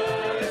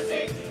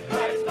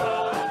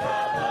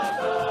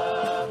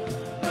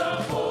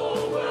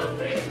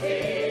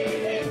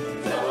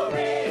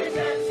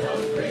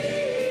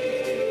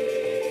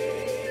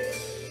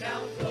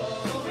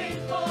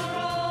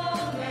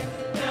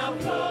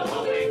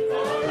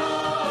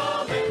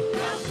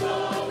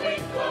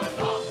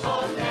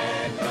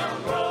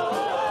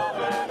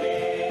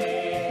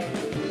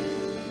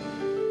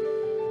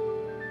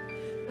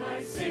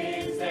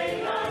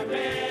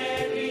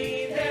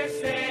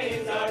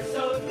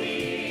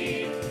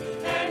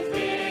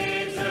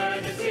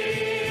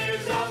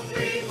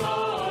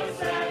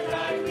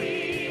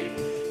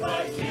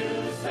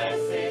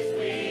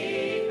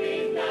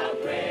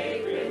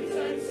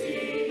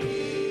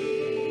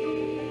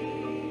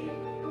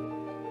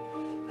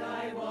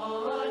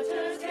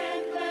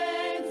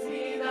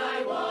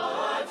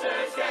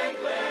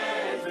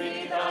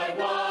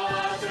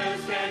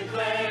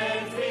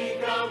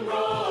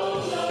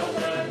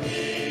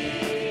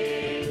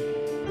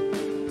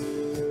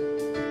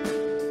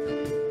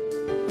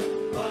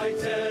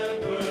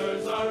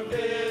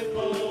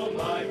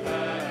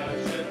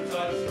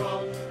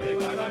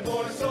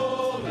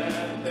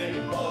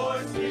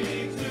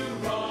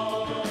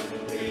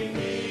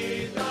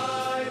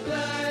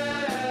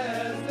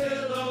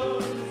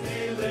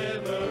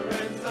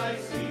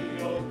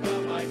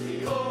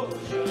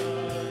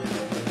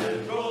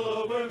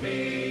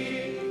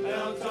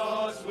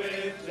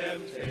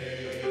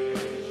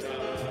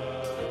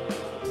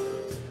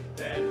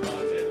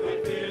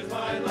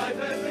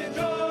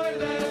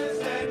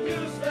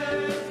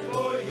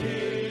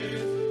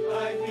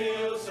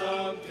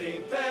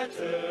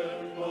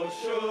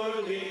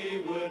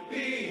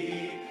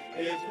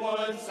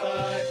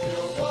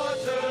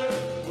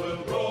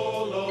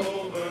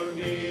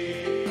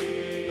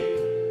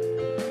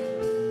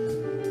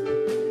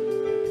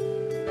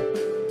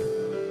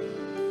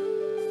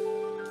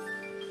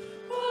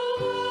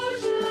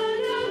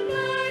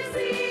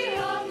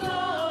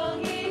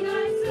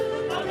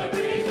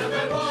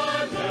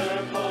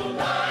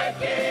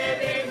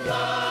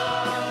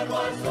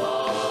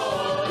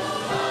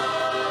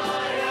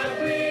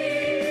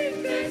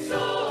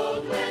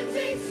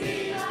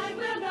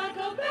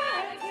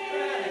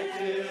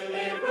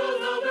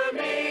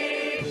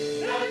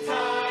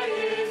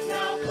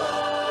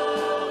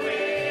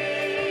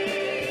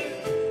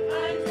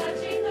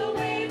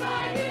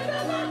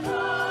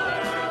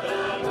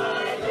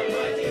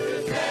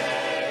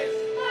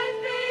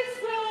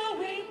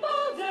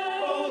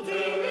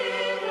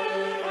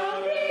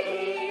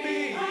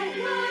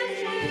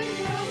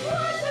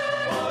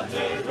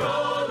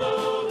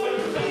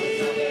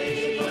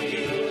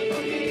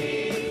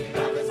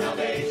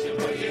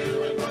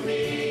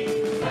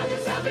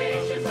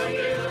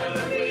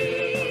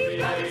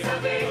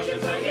salvation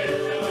for you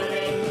and for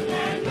me.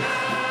 And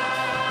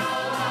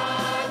now,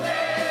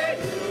 hallelujah,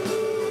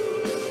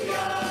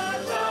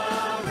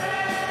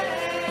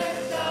 the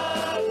rest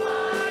of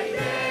my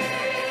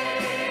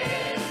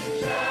days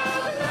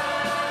shall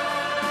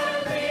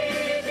gladly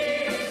be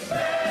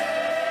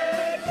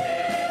spent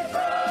in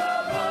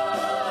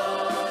promoting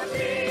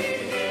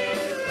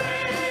His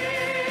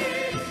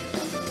reign.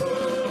 Who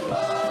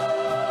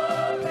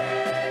opened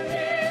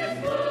His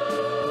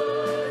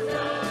bosom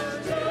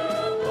to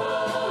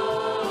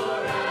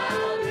pour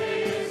out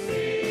His seed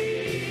of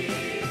boundless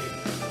salvation, of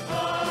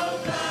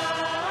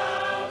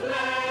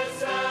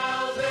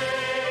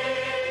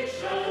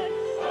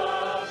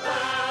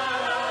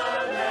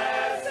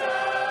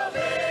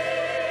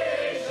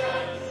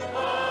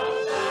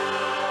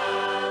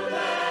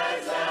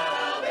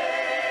boundless salvation, of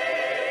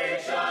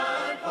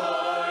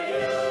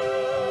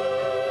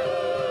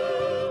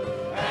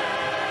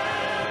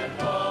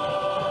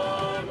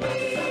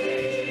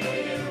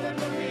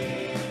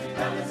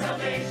boundless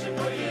salvation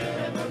for you and for me. Boundless salvation for you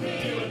and for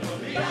me.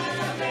 Boundless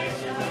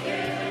salvation for you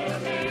and for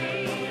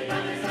me.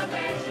 Boundless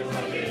salvation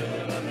for you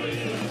and for me.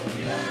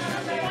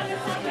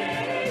 Boundless salvation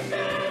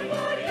for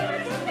you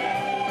and for me.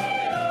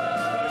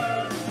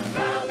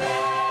 Boundless.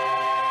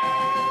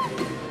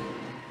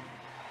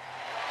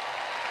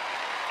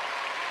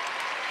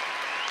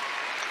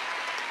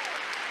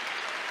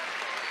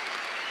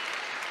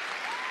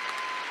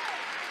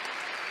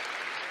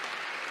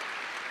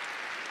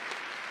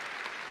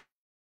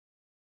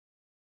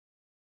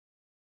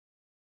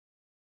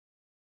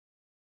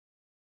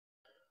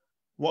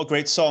 What a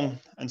great song,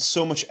 and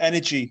so much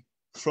energy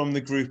from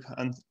the group,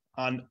 and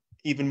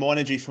even more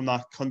energy from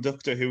that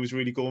conductor who was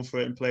really going for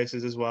it in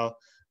places as well.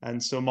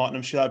 And so, Martin,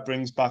 I'm sure that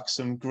brings back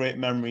some great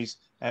memories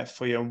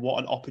for you, and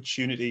what an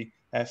opportunity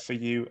for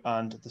you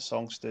and the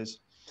Songsters.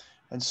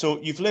 And so,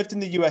 you've lived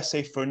in the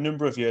USA for a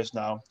number of years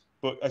now,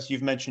 but as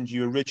you've mentioned,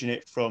 you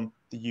originate from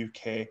the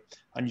UK,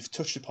 and you've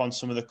touched upon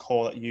some of the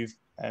core that you've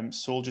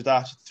soldiered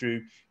at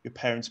through your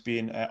parents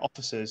being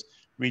officers.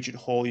 Regent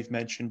Hall, you've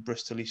mentioned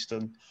Bristol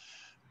Eastern.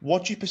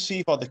 What do you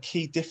perceive are the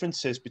key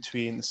differences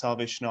between the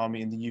Salvation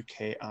Army in the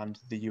UK and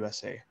the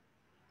USA?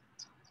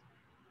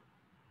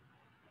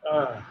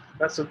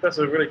 That's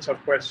a really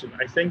tough question.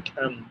 I think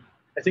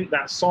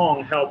that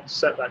song helped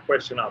set that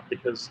question up,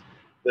 because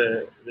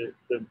the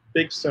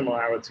big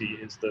similarity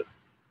is that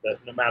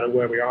no matter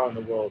where we are in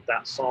the world,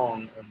 that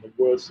song and the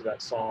words to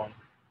that song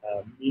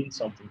mean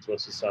something to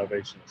us as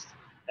Salvationists.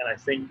 And I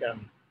think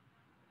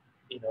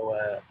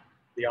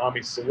the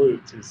Army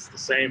salute is the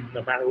same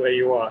no matter where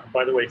you are. And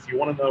by the way, if you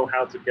want to know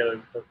how to get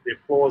the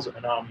applause at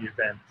an Army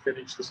event,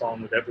 finish the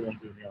song with everyone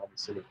doing the Army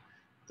salute.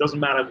 It doesn't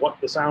matter what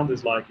the sound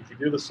is like. If you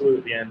do the salute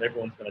at the end,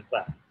 everyone's going to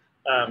clap.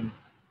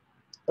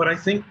 But I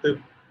think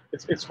that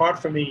it's hard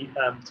for me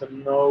to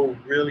know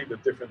really the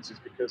differences,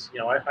 because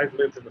I've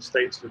lived in the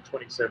States for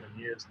 27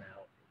 years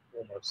now,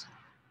 almost,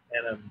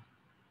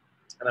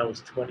 and I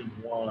was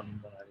 21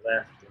 when I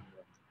left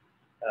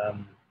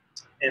England.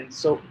 And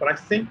so, but I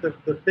think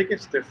that the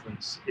biggest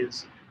difference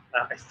is,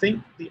 I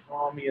think the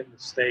Army in the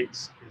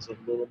States is a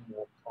little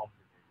more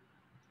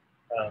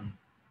complicated.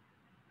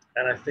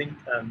 And I think,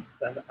 and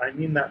I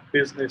mean that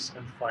business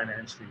and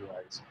financially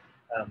wise.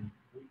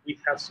 We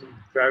have some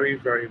very,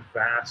 very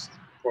vast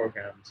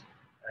programs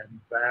and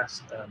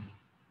vast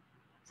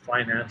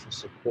financial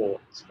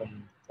support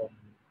from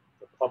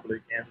the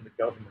public and the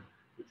government,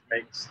 which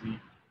makes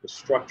the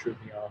structure of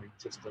the Army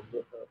just a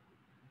little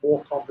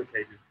more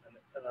complicated.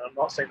 And I'm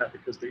not saying that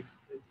because the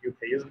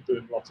UK isn't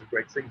doing lots of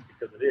great things,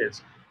 because it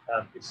is.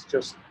 It's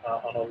just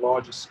on a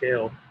larger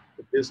scale,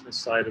 the business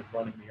side of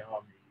running the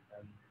Army.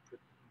 And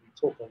we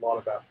talk a lot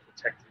about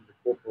protecting the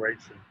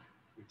corporation,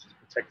 which is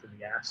protecting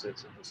the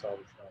assets of the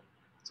Salvation Army.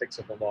 It takes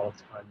up a lot of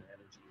time and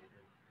energy in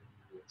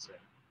the USA.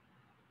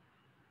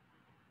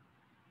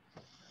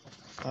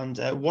 And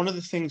one of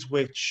the things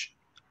which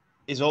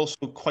is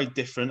also quite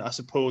different, I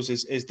suppose,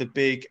 is the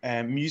big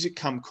music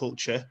camp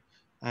culture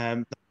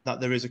that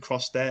there is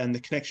across there. And the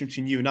connection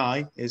between you and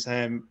I is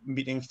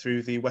meeting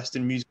through the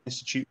Western Music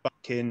Institute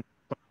back in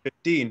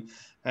 2015.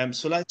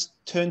 So let's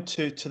turn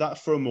to that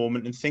for a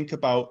moment and think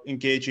about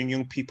engaging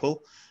young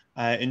people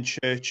in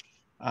church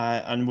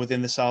and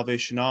within the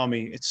Salvation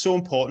Army. It's so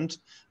important.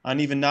 And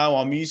even now,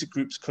 our music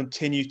groups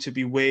continue to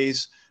be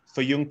ways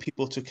for young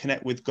people to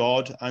connect with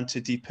God and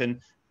to deepen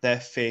their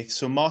faith.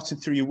 So Martin,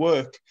 through your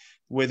work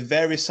with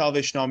various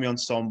Salvation Army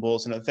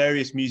ensembles and at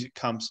various music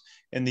camps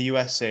in the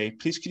USA,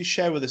 please could you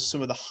share with us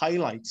some of the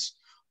highlights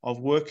of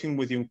working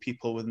with young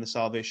people within the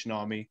Salvation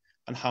Army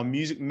and how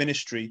music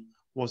ministry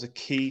was a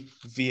key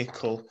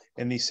vehicle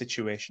in these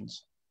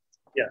situations?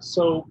 Yeah,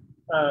 so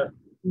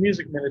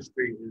music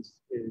ministry is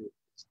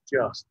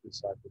just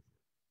discipleship.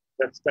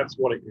 That's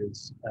what it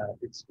is.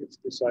 It's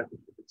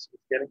discipleship. It's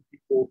getting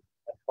people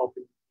and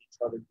helping each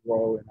other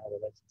grow in our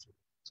relationship.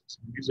 So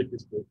music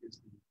is the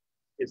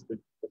thing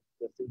that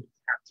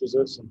captures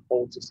us and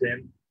holds us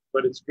in,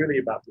 but it's really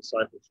about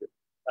discipleship.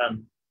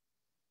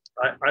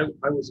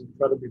 I was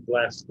incredibly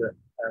blessed that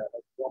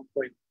at one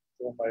point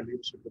during by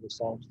leadership of the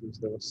Songsters.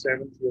 There were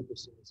 70 of the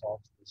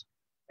Songsters,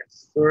 and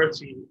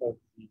 30 of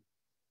the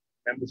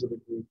members of the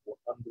group were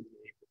under the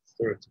age of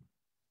 30.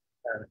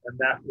 And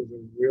that was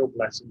a real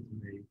blessing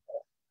to me,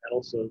 and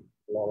also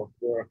a lot of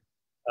work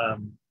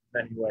in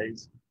many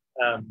ways.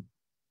 And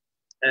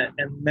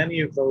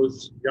many of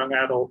those young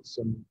adults,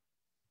 and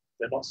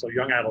they're not so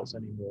young adults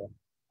anymore,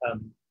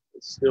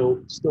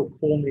 still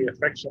call me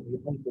affectionately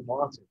Uncle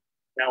Martin.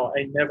 Now,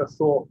 I never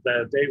thought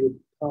that a day would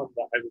come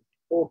that I would be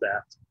called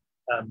that.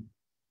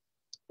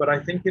 But I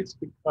think it's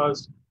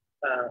because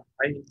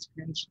I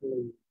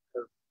intentionally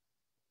have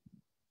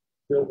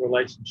built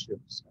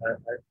relationships.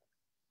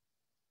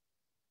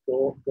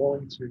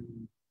 Going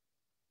to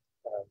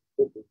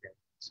football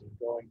games and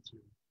going to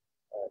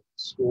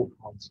school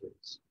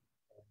concerts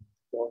and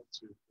going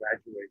to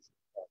graduation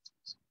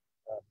parties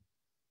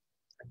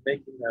and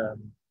making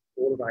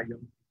all of our young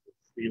people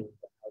feel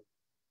that.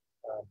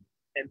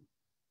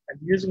 And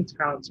using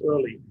talents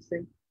early. I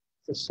think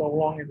for so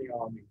long in the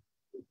Army,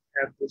 we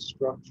had this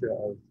structure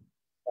of,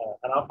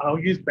 and I'll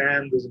use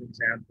band as an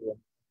example. And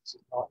this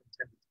is not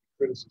intended to be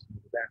criticism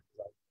of the band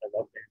because I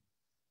love band.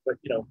 But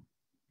you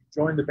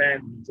join the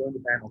band on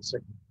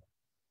second corner.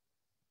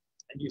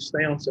 And you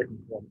stay on second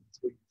corner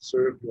until you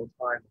serve your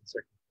time on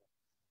second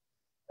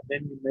corner. And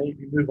then you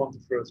maybe move on to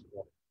first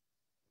corner.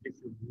 If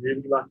you're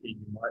really lucky,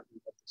 you might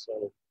move on to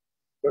solo.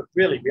 But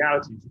really,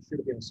 reality is you should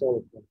have been a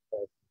solo corner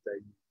the day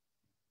you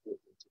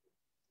walked into the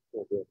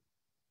core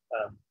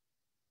building.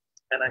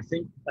 And I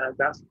think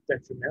that's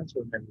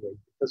detrimental in many ways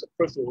because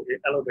first of all, it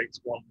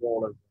elevates one role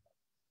over another.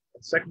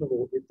 And second of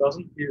all, it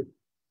doesn't give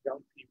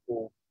young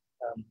people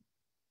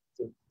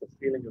the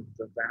feeling of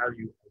the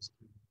value as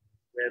to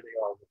where they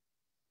are.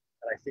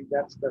 And I think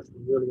that's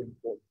really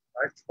important.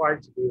 I've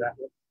tried to do that.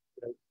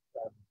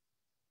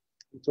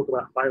 We talk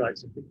about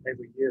highlights. I think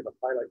every year the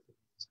highlight for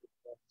me is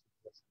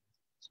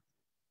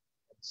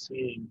and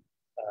seeing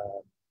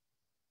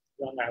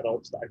young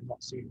adults that I've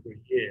not seen for a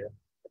year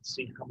and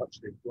seeing how much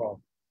they've grown.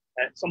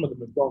 And some of them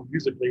have grown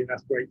musically, and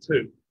that's great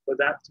too. But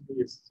that to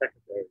me is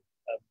secondary.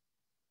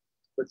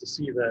 But to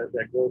see their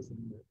growth in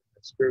their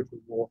spiritual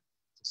walk,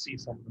 to see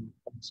some of them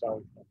become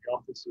from the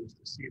officers,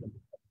 to see them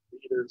become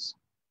leaders,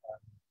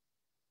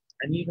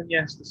 and even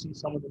yes, to see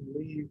some of them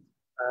leave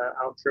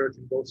our church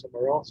and go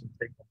somewhere else and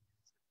take on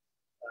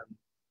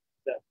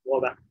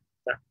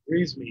that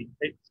grieves me.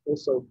 It's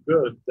also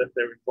good that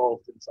they're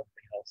involved in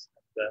something else.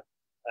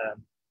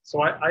 And,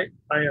 so I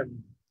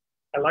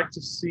like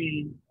to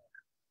see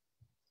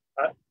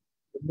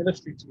the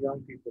ministry to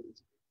young people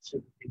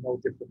should be no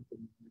different than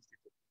the ministry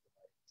to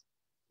people.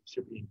 It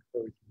should be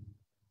encouraging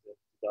and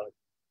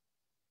developing.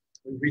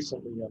 We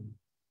recently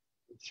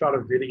shot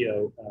a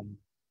video in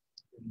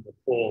the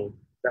fall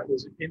that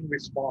was in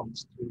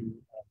response to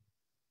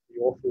the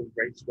awful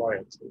race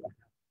riots that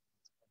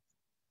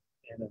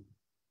happened.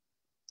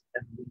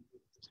 And we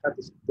just had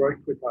this very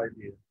quick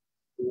idea.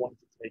 We wanted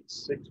to take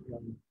six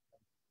young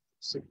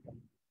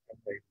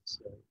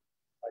ladies,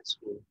 high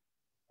school,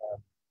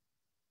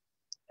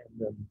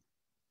 and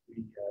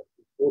we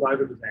pulled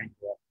out of his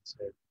ankle and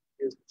said,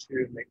 "Here's the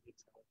tune, make the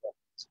tone up."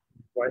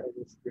 Write a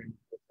little string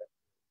quartet.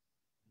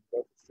 We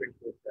wrote the string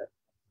quartet.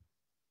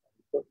 And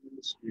we put them in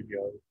the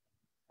studio,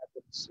 had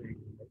them sing,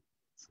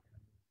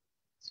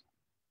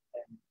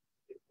 and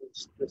it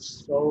was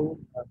just so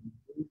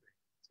moving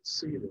to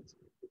see this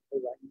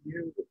because I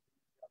knew that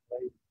these young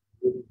ladies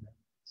really meant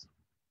this,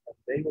 and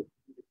they were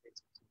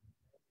communicating to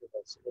many of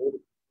us older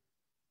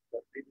people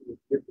that really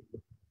were living with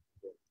the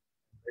world,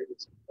 and they were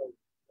supposed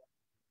to do that.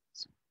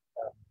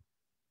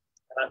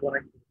 And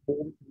the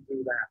more we can do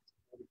that, the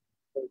more we can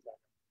encourage our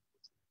young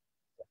people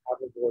to have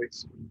a voice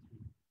and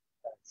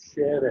to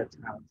share their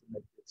talents and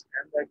their gifts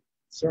and their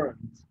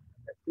concerns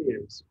and their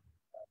fears,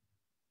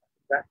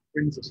 that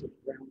brings us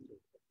around to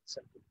the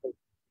central focus.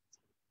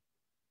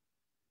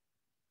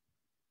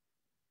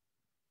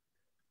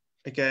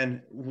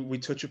 Again, we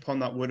touch upon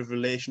that word of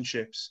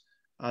relationships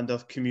and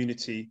of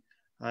community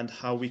and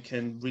how we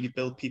can really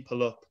build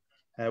people up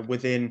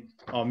within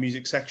our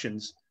music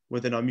sections,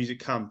 within our music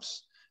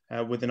camps,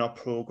 within our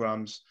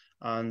programs.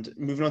 And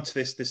moving on to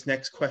this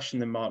next question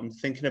then, Martin,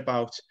 thinking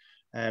about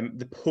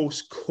the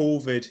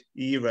post-COVID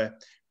era,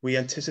 we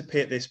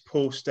anticipate this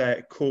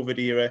post-COVID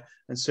era,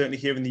 and certainly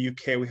here in the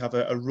UK, we have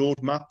a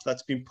roadmap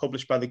that's been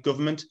published by the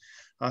government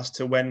as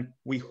to when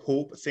we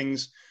hope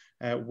things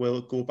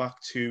will go back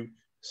to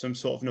some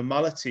sort of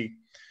normality.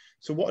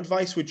 So what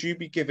advice would you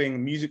be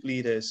giving music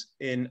leaders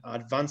in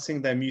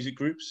advancing their music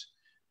groups,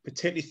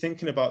 particularly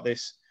thinking about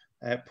this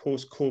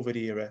post-COVID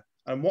era?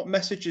 And what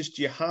messages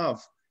do you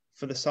have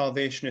for the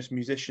Salvationist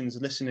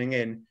musicians listening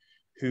in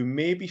who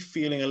may be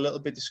feeling a little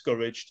bit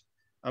discouraged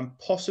and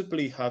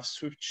possibly have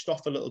switched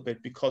off a little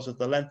bit because of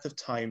the length of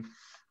time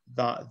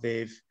that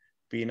they've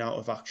been out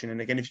of action? And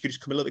again, if you could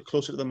just come a little bit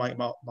closer to the mic,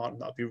 Martin,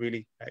 that'd be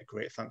really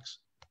great. Thanks.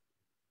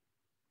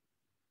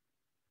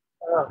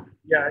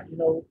 Yeah,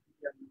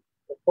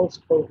 the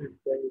post-COVID days,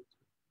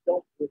 we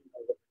don't really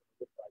know what it's going to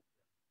look like.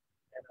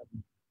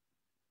 And,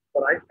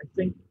 but I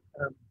think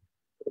for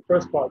the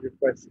first part of your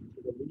question,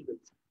 to the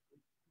leaders,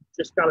 we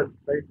just got to be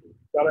faithful.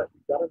 You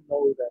gotta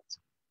know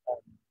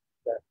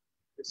that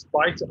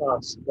despite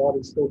us, God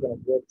is still going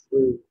to work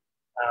through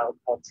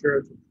our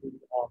church and through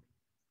the army.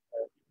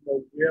 Even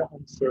though we're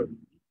uncertain,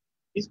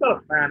 He's got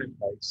a plan in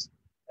place,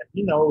 and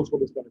He knows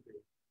what it's going to be.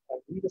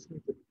 We just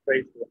need to be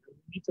faithful, and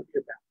we need to be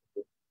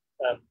adaptable.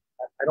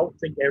 I don't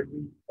think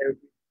every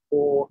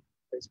war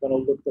is going to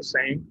look the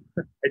same.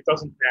 It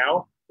doesn't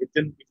now. It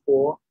didn't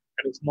before,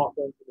 and it's not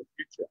going to in the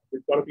future.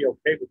 We've got to be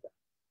okay with that.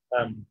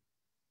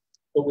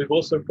 But we've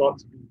also got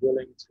to be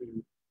willing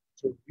to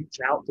reach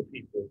out to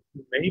people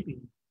who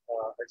maybe,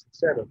 as you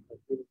said, are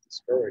feeling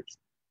discouraged.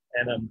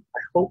 And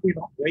I hope we're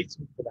not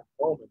waiting for that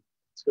moment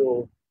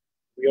until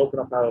we open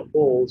up our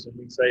halls and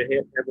we say, hey,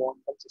 everyone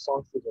come to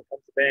Songsters or come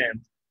to band.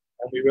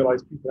 And we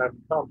realize people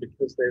haven't come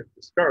because they're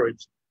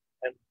discouraged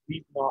and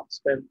we've not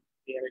spent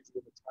the energy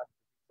and the time to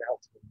reach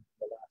out to them in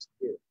the last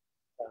year.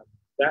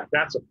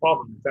 That's a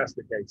problem if that's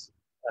the case.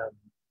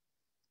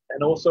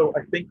 And also,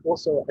 I think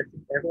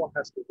everyone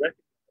has to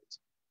recognize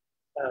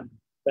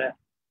that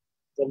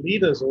the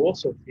leaders are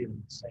also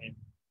feeling the same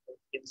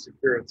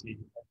insecurity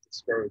and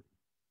discouragement.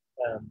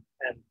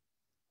 And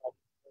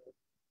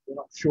we're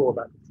not sure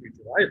about the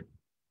future either.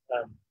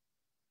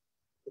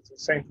 It's the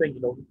same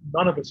thing,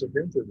 none of us have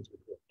been through this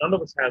before. None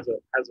of us has a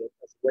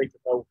way to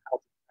know how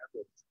to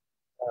handle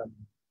it.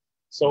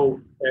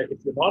 So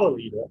if you're not a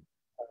leader,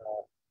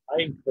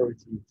 I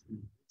encourage you to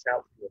reach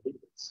out to your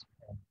leaders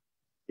and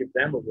give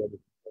them a word of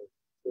encouragement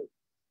too,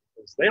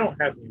 because they don't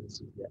have the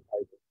answers yet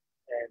either,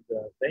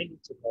 and they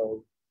need to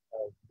know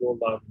your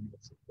love and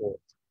your support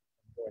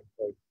and your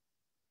encouragement.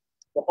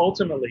 But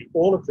ultimately,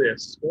 all of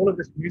this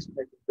music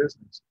making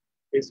business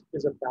is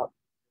about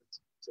unity.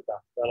 It's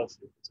about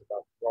fellowship. It's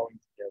about growing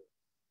together.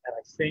 And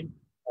I think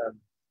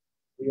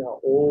we are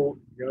all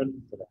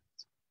yearning for that.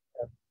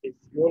 If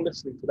you're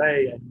listening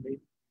today and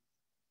maybe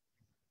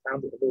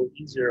found it a little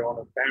easier on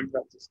a band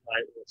practice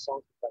night or a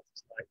song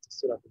practice night to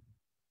sit up and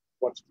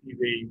watch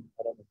TV,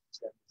 I don't know if the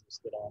standards are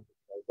still on,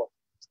 but watch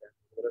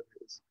standards, whatever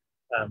it is.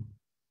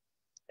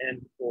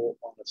 And or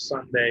on a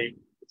Sunday,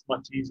 it's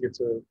much easier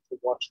to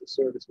watch the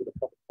service with a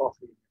cup of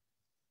coffee.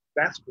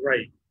 That's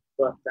great,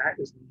 but that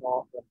is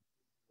not the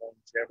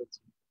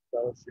longevity,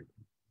 fellowship,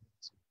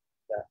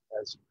 that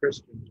as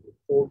Christians we're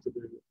called to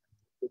do.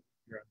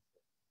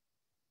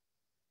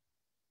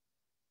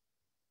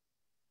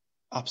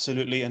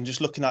 Absolutely. And just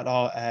looking at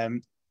our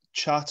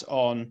chat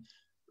on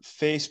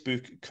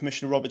Facebook,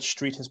 Commissioner Robert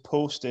Street has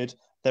posted,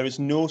 there is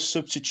no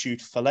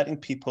substitute for letting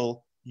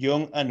people,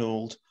 young and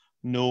old,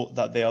 know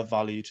that they are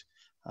valued.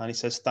 And he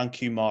says,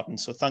 thank you, Martin.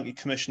 So thank you,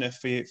 Commissioner,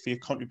 for your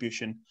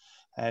contribution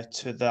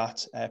to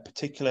that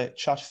particular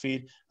chat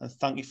feed. And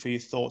thank you for your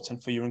thoughts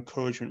and for your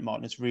encouragement,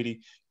 Martin. It's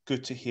really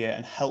good to hear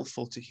and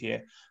helpful to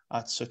hear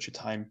at such a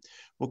time.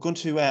 We're going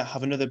to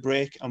have another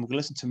break and we're going to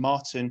listen to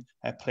Martin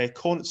play a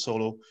cornet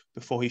solo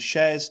before he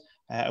shares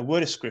a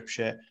word of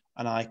scripture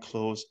and I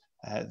close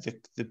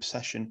the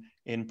session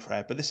in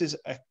prayer. But this is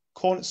a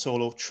cornet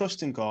solo,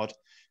 Trust in God,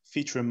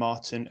 featuring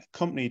Martin,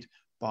 accompanied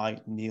by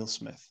Neil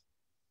Smith.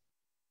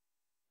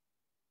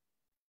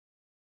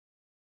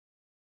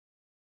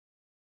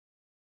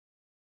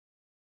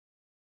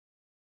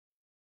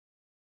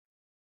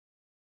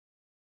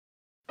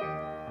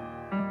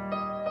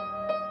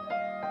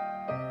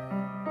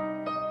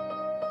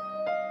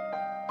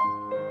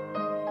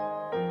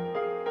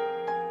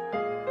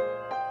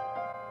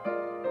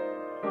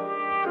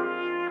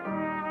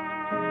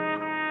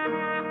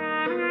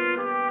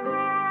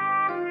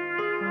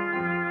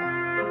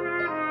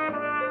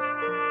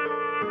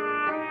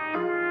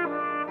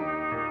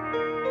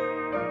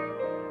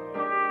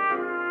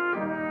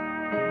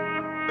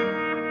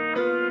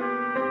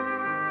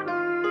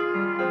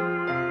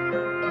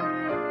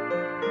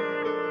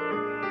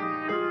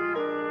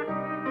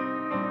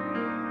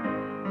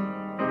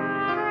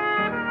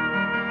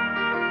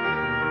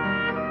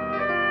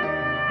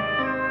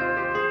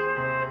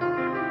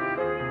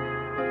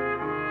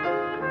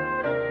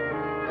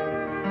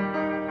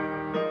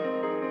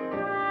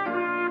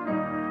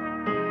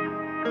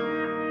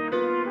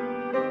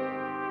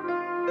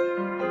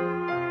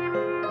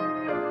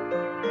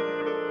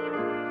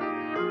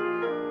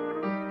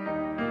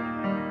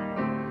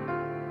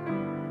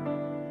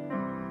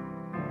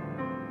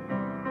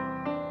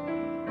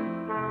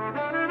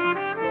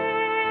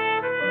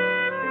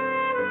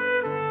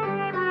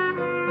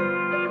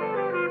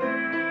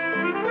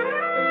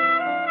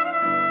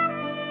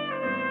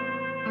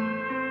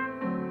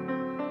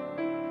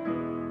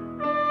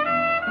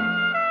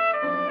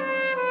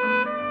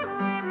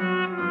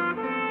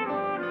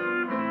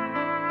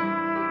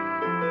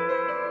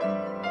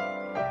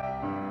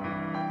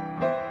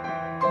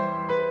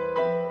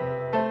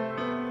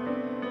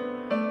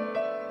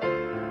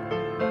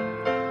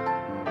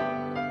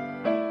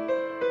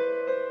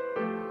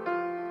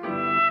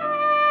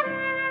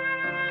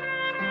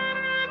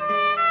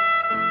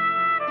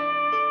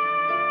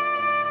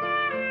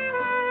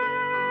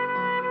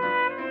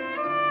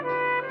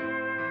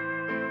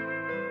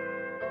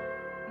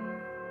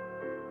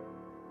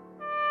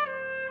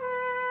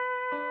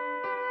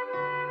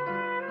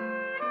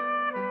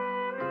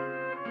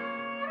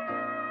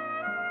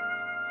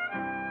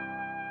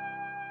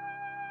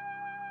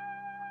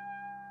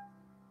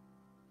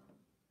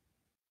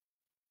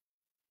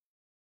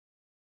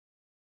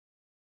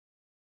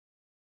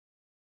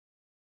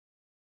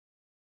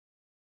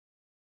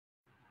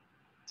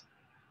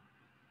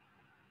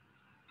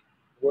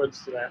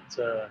 words to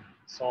that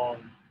song,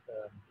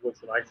 words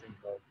that I think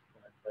of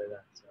when I play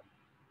that,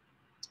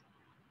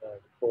 the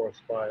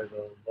chorus, by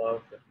the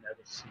love that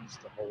never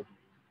ceased to hold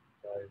me,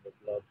 by the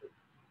blood that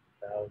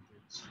thou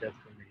didst shed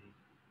for me,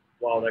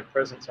 while thy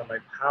presence and thy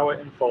power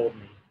enfold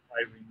me,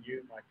 I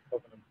renew my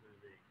covenant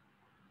with thee.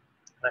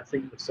 And I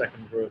think the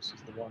second verse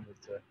is the one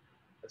that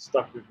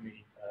stuck with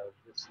me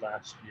this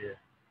last year.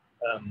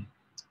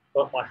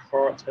 But my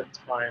heart at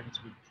times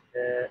with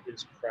care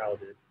is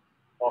crowded,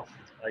 oft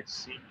I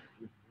seek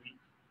with weak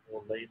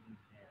or laden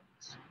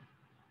hands,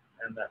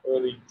 and that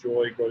early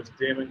joy grows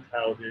dim and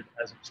clouded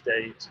as each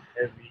day its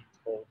heavy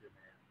toll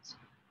demands.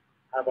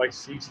 Have I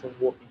ceased from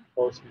walking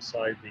close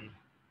beside thee?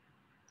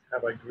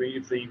 Have I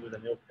grieved thee with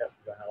an ill-kept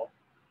vow?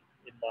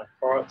 In my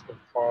heart of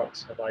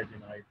hearts have I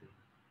denied thee.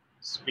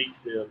 Speak,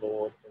 dear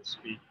Lord, or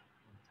speak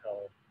and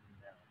tell me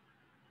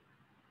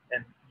now.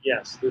 And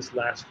yes, this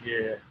last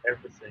year,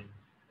 everything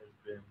has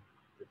been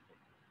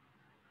different.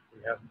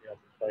 We haven't been able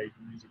to play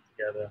music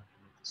together,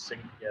 to sing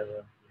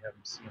together. We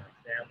haven't seen our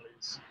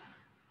families.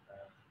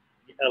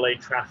 The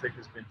LA traffic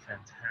has been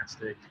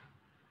fantastic.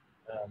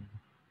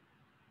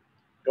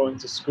 Going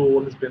to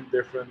school has been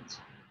different.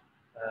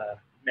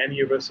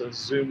 Many of us are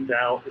Zoomed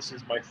out. This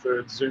is my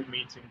third Zoom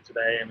meeting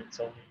today, and it's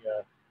only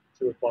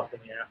 2 o'clock in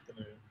the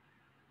afternoon.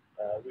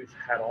 We've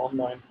had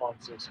online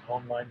concerts,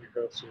 online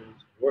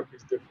rehearsals. Work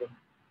is different.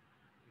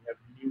 We have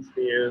new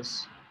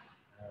fears.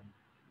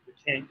 We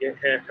can't get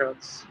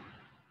haircuts.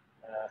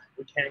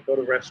 We can't go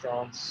to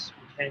restaurants.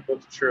 We can't go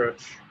to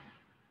church.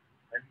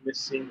 I miss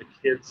seeing the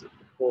kids at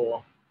the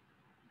core.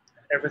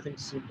 Everything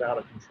seems out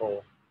of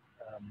control.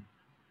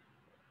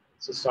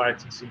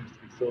 Society seems to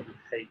be filled with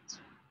hate.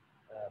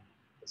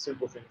 The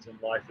simple things in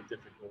life are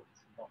difficult,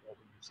 not what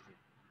we used to.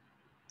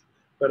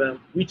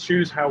 But we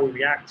choose how we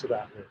react to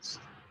that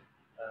list.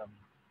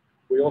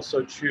 We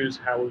also choose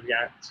how we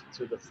react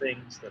to the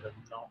things that have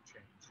not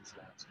changed this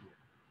last year.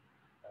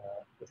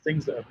 The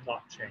things that have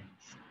not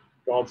changed.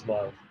 God's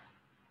love,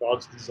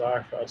 God's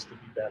desire for us to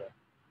be better,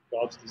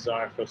 God's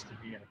desire for us to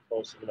be in a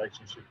close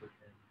relationship with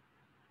Him,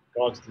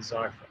 God's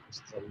desire for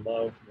us to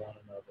love one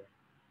another.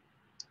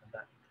 And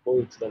that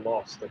includes the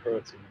lost, the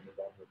hurting, and the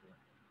vulnerable.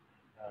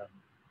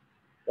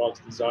 God's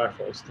desire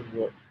for us to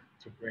work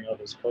to bring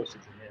others closer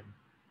to Him,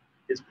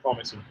 His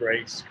promise of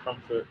grace,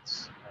 comfort,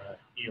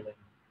 healing,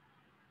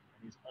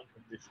 and His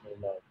unconditional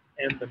love,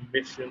 and the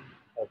mission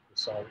of the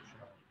Salvation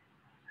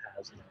Army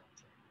has not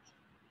changed.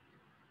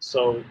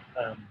 So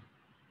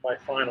my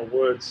final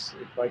words,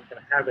 if I can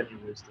have any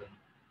wisdom,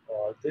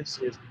 are this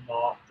is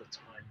not the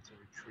time to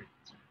retreat.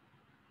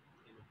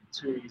 It would be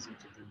too easy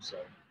to do so.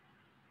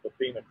 But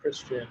being a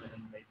Christian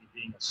and maybe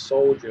being a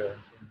soldier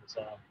in this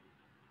army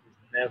is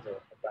never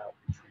about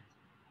retreating.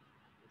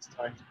 It's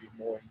time to be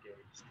more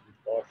engaged with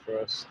God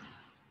first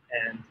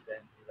and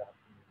then with our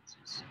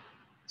communities.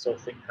 So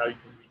think how you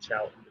can reach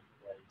out in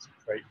different ways,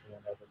 pray for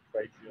one another,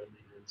 pray for your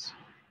leaders,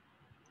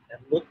 and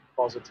look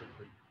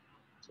positively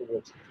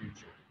towards the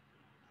future.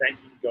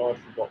 Thanking God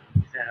for what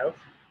we have,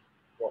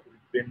 what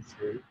we've been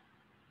through,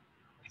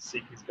 and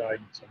seek His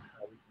guidance on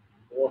how we can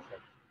be more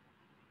effective,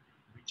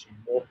 reaching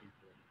more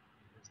people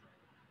in His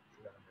name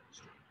through our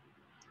ministry.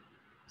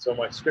 So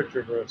my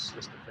scripture verse,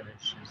 just to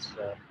finish, is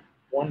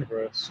one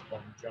verse from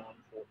John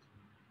 14,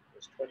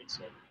 verse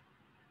 27.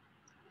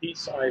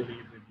 Peace I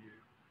leave with you,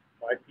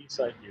 my peace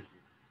I give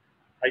you.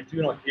 I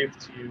do not give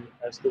to you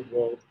as the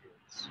world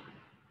gives.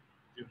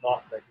 Do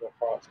not let your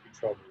hearts be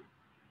troubled,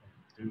 and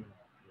do not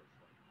be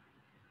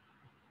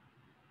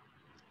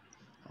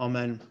afraid.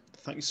 Amen.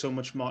 Thank you so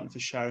much, Martin, for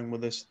sharing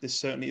with us. This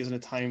certainly isn't a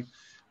time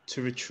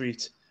to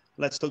retreat.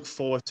 Let's look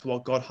forward to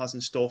what God has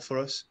in store for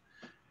us.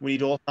 We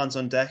need all hands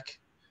on deck.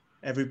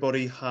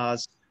 Everybody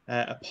has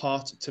a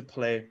part to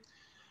play.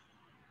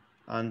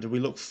 And we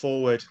look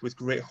forward with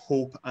great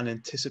hope and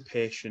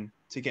anticipation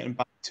to getting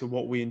back to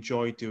what we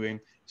enjoy doing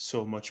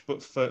so much.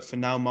 But for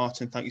now,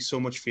 Martin, thank you so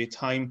much for your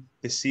time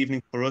this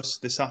evening for us,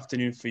 this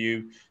afternoon for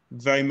you.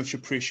 Very much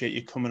appreciate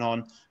you coming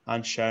on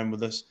and sharing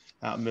with us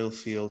at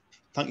Millfield.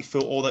 Thank you for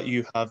all that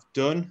you have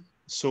done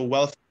so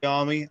well for the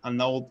Army, and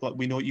now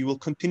we know you will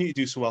continue to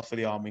do so well for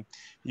the Army.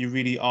 You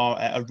really are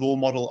a role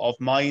model of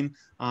mine,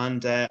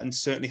 and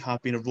certainly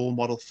have been a role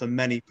model for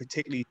many,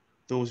 particularly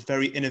those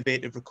very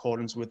innovative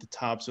recordings with the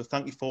tab. So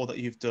thank you for all that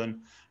you've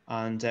done,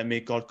 and may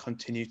God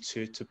continue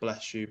to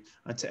bless you.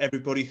 And to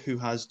everybody who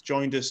has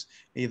joined us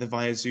either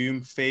via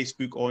Zoom,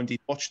 Facebook, or indeed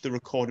watched the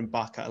recording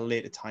back at a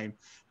later time,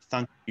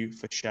 thank you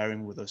for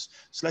sharing with us.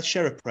 So let's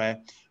share a prayer,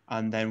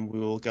 and then we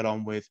will get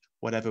on with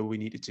whatever we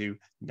need to do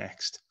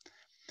next.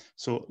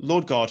 So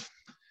Lord God,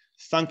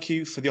 thank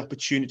you for the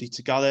opportunity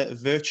to gather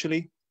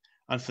virtually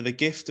and for the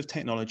gift of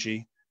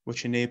technology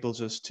which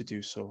enables us to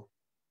do so.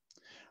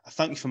 I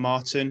thank you for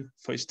Martin,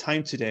 for his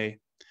time today,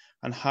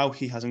 and how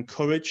he has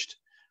encouraged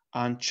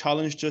and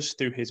challenged us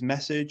through his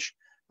message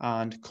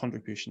and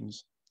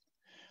contributions.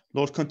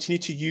 Lord, continue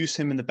to use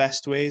him in the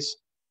best ways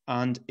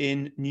and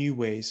in new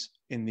ways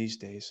in these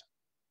days.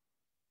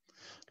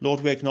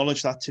 Lord, we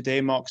acknowledge that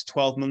today marks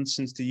 12 months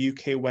since the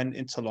UK went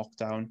into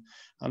lockdown.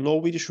 And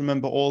Lord, we just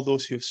remember all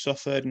those who have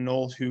suffered and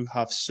all who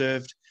have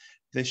served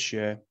this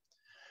year.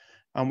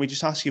 And we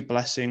just ask your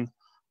blessing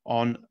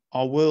on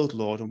our world,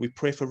 Lord. And we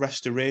pray for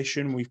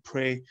restoration. We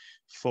pray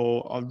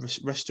for a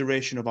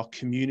restoration of our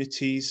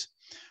communities.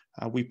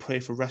 We pray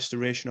for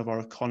restoration of our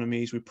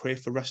economies. We pray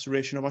for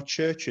restoration of our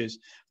churches.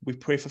 We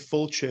pray for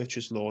full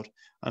churches, Lord,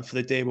 and for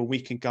the day where we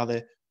can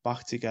gather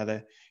back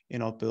together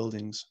in our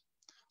buildings.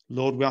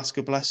 Lord, we ask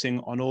a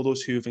blessing on all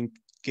those who have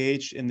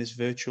engaged in this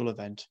virtual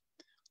event.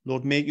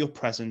 Lord, make your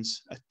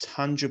presence a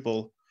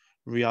tangible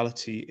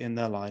reality in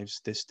their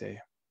lives this day.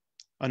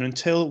 And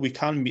until we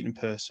can meet in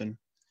person,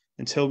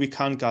 until we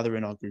can gather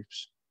in our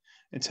groups,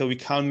 until we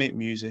can make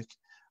music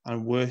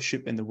and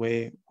worship in the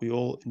way we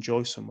all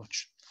enjoy so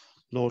much,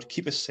 Lord,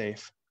 keep us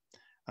safe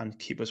and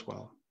keep us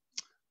well.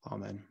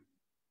 Amen.